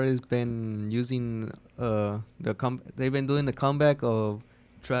these artists been using they've been doing the comeback of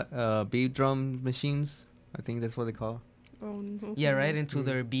beat drum machines. I think that's what they call. Oh no. Yeah, right into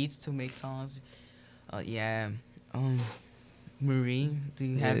their beats to make songs. Marie, do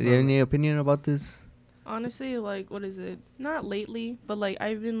you have any opinion about this? Honestly, like, what is it? Not lately, but like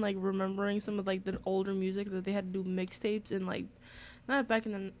I've been like remembering some of like the older music that they had to do mixtapes in like, not back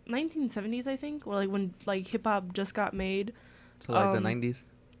in the 1970s, I think, or like when like hip hop just got made. So like the 90s.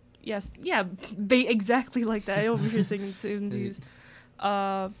 Yes, yeah, exactly like that. I over here singing 70s.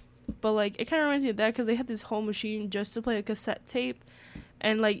 But like it kind of reminds me of that because they had this whole machine just to play a cassette tape.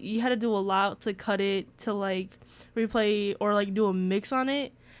 And, like, you had to do a lot to cut it, to, like, replay or, like, do a mix on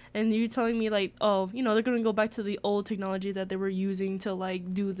it. And you telling me, like, oh, you know, they're going to go back to the old technology that they were using to,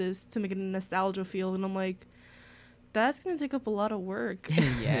 like, do this, to make it a nostalgia feel. And I'm like, that's going to take up a lot of work.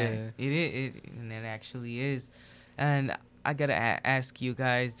 It actually is. And I got to ask you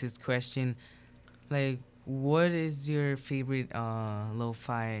guys this question. Like, what is your favorite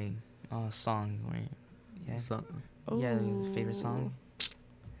lo-fi song? Favorite song?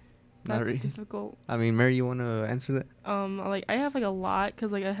 That's really difficult. I mean, Mary, you want to answer that? Like I have like a lot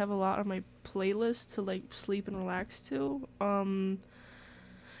because like I have a lot on my playlist to like sleep and relax to.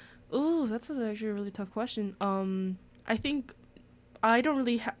 That's actually a really tough question. I think I don't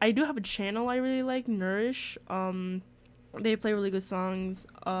really. I do have a channel I really like, Nourish. They play really good songs.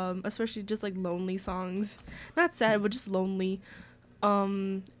 Especially just like lonely songs, not sad but just lonely.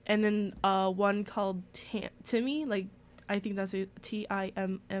 And then one called Timmy, like. I think that's it. Timmie.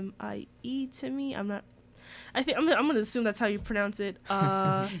 Timmy. I'm not. I think I'm gonna assume that's how you pronounce it.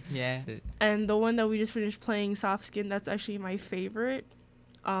 Yeah. And the one that we just finished playing, Soft Skin, that's actually my favorite.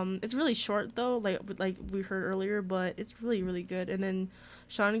 It's really short though, like we heard earlier, but it's really really good. And then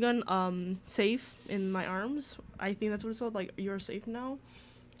Shotgun, Safe in My Arms. I think that's what it's called. Like You're Safe Now.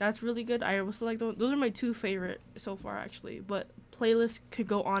 That's really good. I also like those. Those are my two favorite so far actually. But playlist could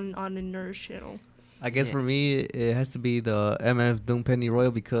go on in Nourish channel. I guess for me, it has to be the MF Doom Penny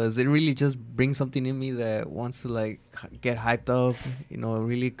Royal because it really just brings something in me that wants to like get hyped up, you know,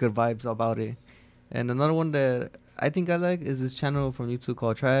 really good vibes about it. And another one that I think I like is this channel from YouTube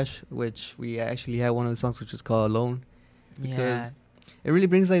called Trash, which we actually had one of the songs which is called Alone. Because it really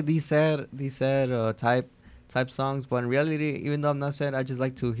brings like these sad type songs, but in reality, even though I'm not sad, I just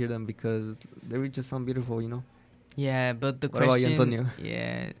like to hear them because they really just sound beautiful, you know. Yeah, but the what question. About you, Antonio?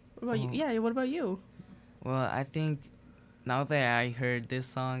 Yeah. What about you? Yeah, what about you? Well, I think now that I heard this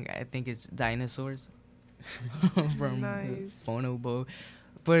song, I think it's Dinosaurs from Bonobo.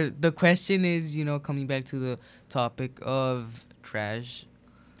 But the question is, you know, coming back to the topic of trash.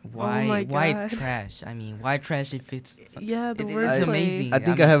 Why trash? I mean, why trash if it's it's amazing. I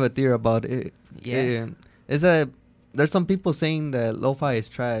think I have a theory about it. Yeah. Is that there's some people saying that lo-fi is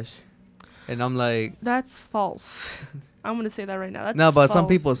trash. And I'm like, that's false. I'm gonna say that right now. That's no, but false. some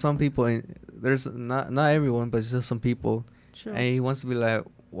people, there's not everyone, but just some people. True. And he wants to be like,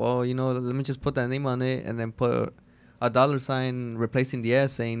 well, you know, let me just put that name on it and then put a $ replacing the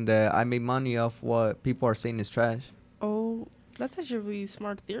S, saying that I made money off what people are saying is trash. Oh, that's actually a really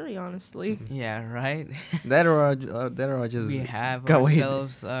smart theory, honestly. Yeah, right. That or I just we have go away.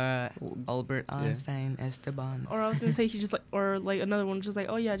 ourselves Albert Einstein, Esteban. Or I was gonna say he just like, or like another one, just like,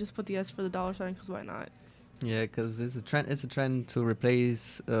 oh yeah, just put the S for the $, because why not? Yeah, because it's a trend. It's a trend to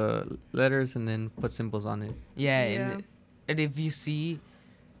replace letters and then put symbols on it. Yeah, Yeah. And if you see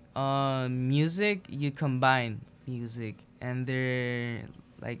music, you combine music, and the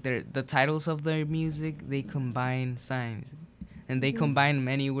titles of their music, they combine signs, and they combine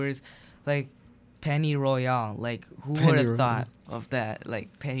many words, like Penny Royale. Like who would have thought of that?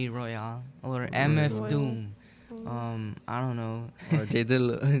 Like Penny Royale or MF Doom. I don't know. Or J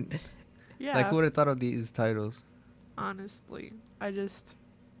Dilla. Yeah. Like who would have thought of these titles? Honestly, I just.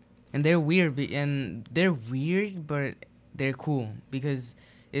 And they're weird, but they're cool because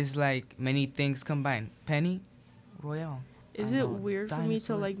it's like many things combined. Penny Royale. Is it weird for me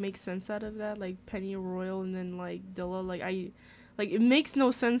to like make sense out of that, like Penny Royal and then like Dilla? Like it makes no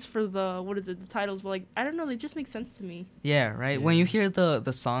sense for the titles, but like I don't know, they just make sense to me. Yeah, right. Yeah. When you hear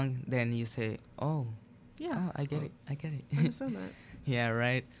the song, then you say, "Oh, yeah, I get it. I understand that. Yeah,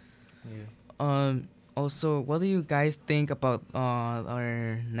 right. Yeah. Also, what do you guys think about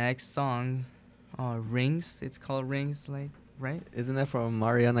our next song, Rings? It's called Rings, like, right? Isn't that from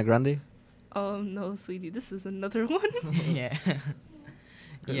Ariana Grande? Oh no, sweetie, this is another one. Yeah.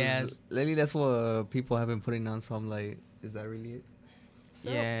 Yes. Lately, that's what people have been putting on. So I'm like, is that really it?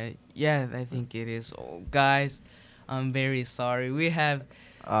 Yeah, I think it is. Oh, guys, I'm very sorry. We have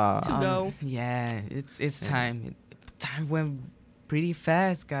to go. Yeah, it's time. Time went pretty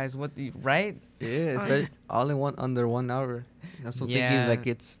fast, guys. Right? Yeah, especially all in under 1 hour. I'm still thinking like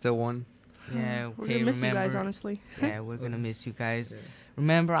it's still one. Yeah, We're gonna miss you guys, honestly. Yeah, we're gonna miss you guys.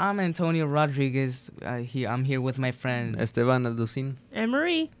 Remember, I'm Antonio Rodriguez. I'm here with my friend Esteban Alducin. And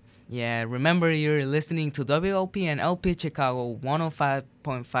Marie. Yeah, remember you're listening to WLP and LP Chicago 105.5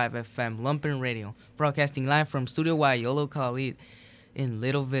 FM Lumpen Radio, broadcasting live from Studio Y, Yolo Khalid in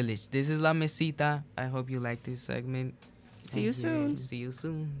Little Village. This is La Mesita. I hope you like this segment. See you soon. See you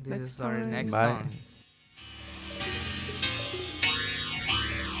soon. This Next is our time. next Bye. song.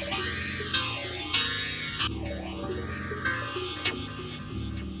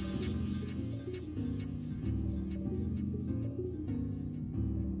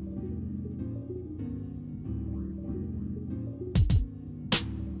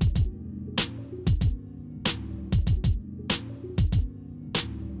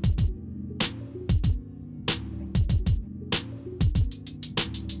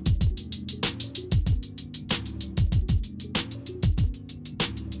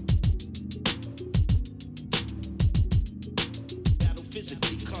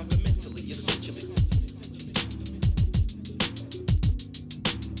 Physically, conquer mentally, essentially.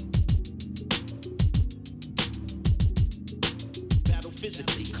 Battle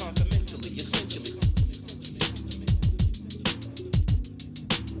physically, conquer mentally, essentially.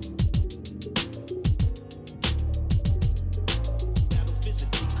 Battle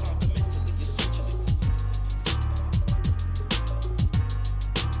physically, conquer mentally, essentially.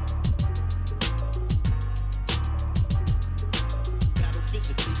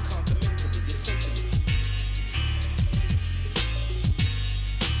 Physically, conquer mentally, essentially. Battle physically, conquer mentally, essentially.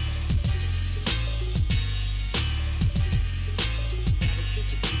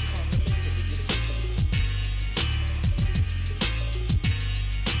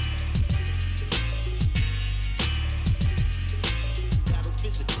 Battle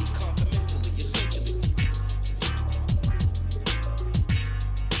physically, conquer mentally, essentially. Physically, conquer mentally, essentially.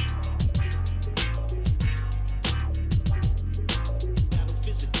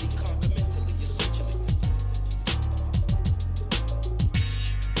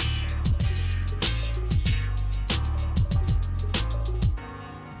 Battle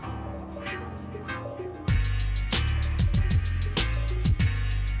physically,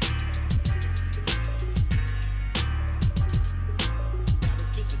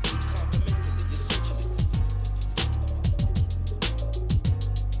 conquer mentally, essentially.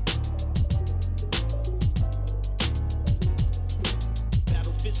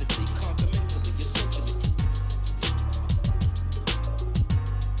 Battle physically, conquer mentally, essentially. Battle physically, conquer mentally, essentially.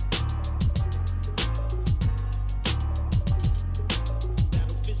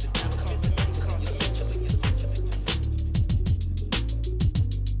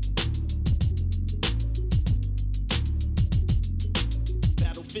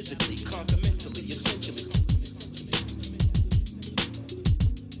 Battle physically, conquer mentally, essentially.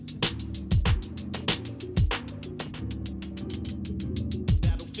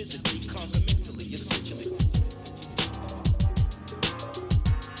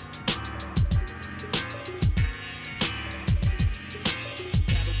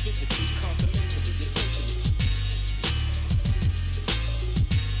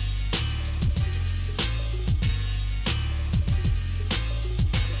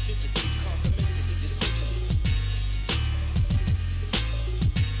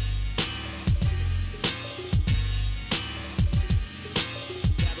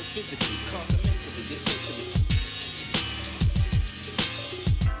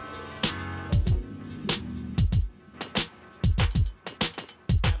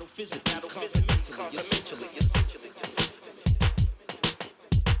 physically, concomitantly, essentially.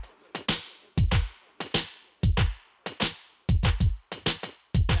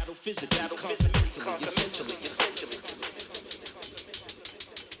 Battle physically, concomitantly, essentially.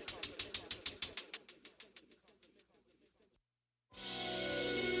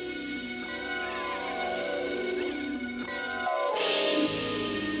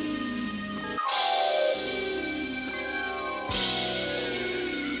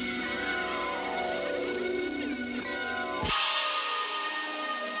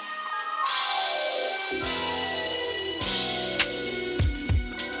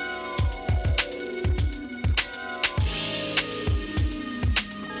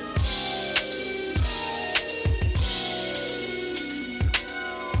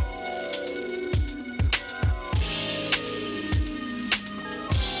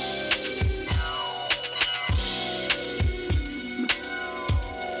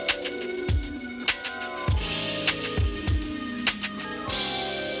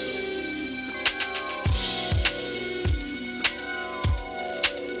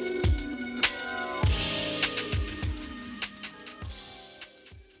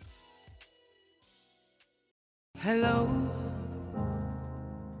 Hello,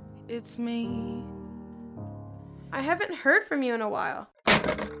 it's me. I haven't heard from you in a while.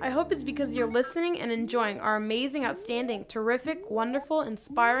 I hope it's because you're listening and enjoying our amazing, outstanding, terrific, wonderful,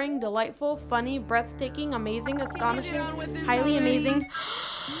 inspiring, delightful, funny, breathtaking, amazing, astonishing, highly amazing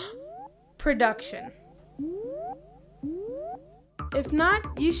production. If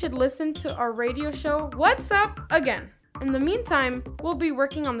not, you should listen to our radio show, What's Up, again. In the meantime, we'll be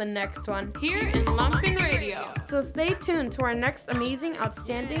working on the next one here in Lumpin' Radio. So stay tuned to our next amazing,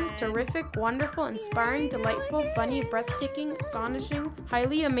 outstanding, terrific, wonderful, inspiring, delightful, funny, breathtaking, astonishing,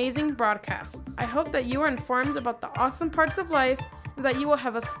 highly amazing broadcast. I hope that you are informed about the awesome parts of life and that you will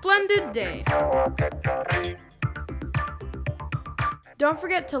have a splendid day. Don't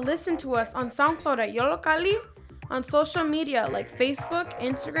forget to listen to us on SoundCloud at Yolocali, on social media like Facebook,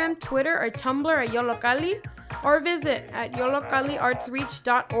 Instagram, Twitter, or Tumblr at Yolocali, or visit at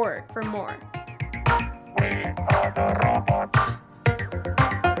yolocaliartsreach.org for more. We are the robots.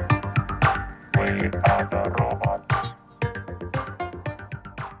 We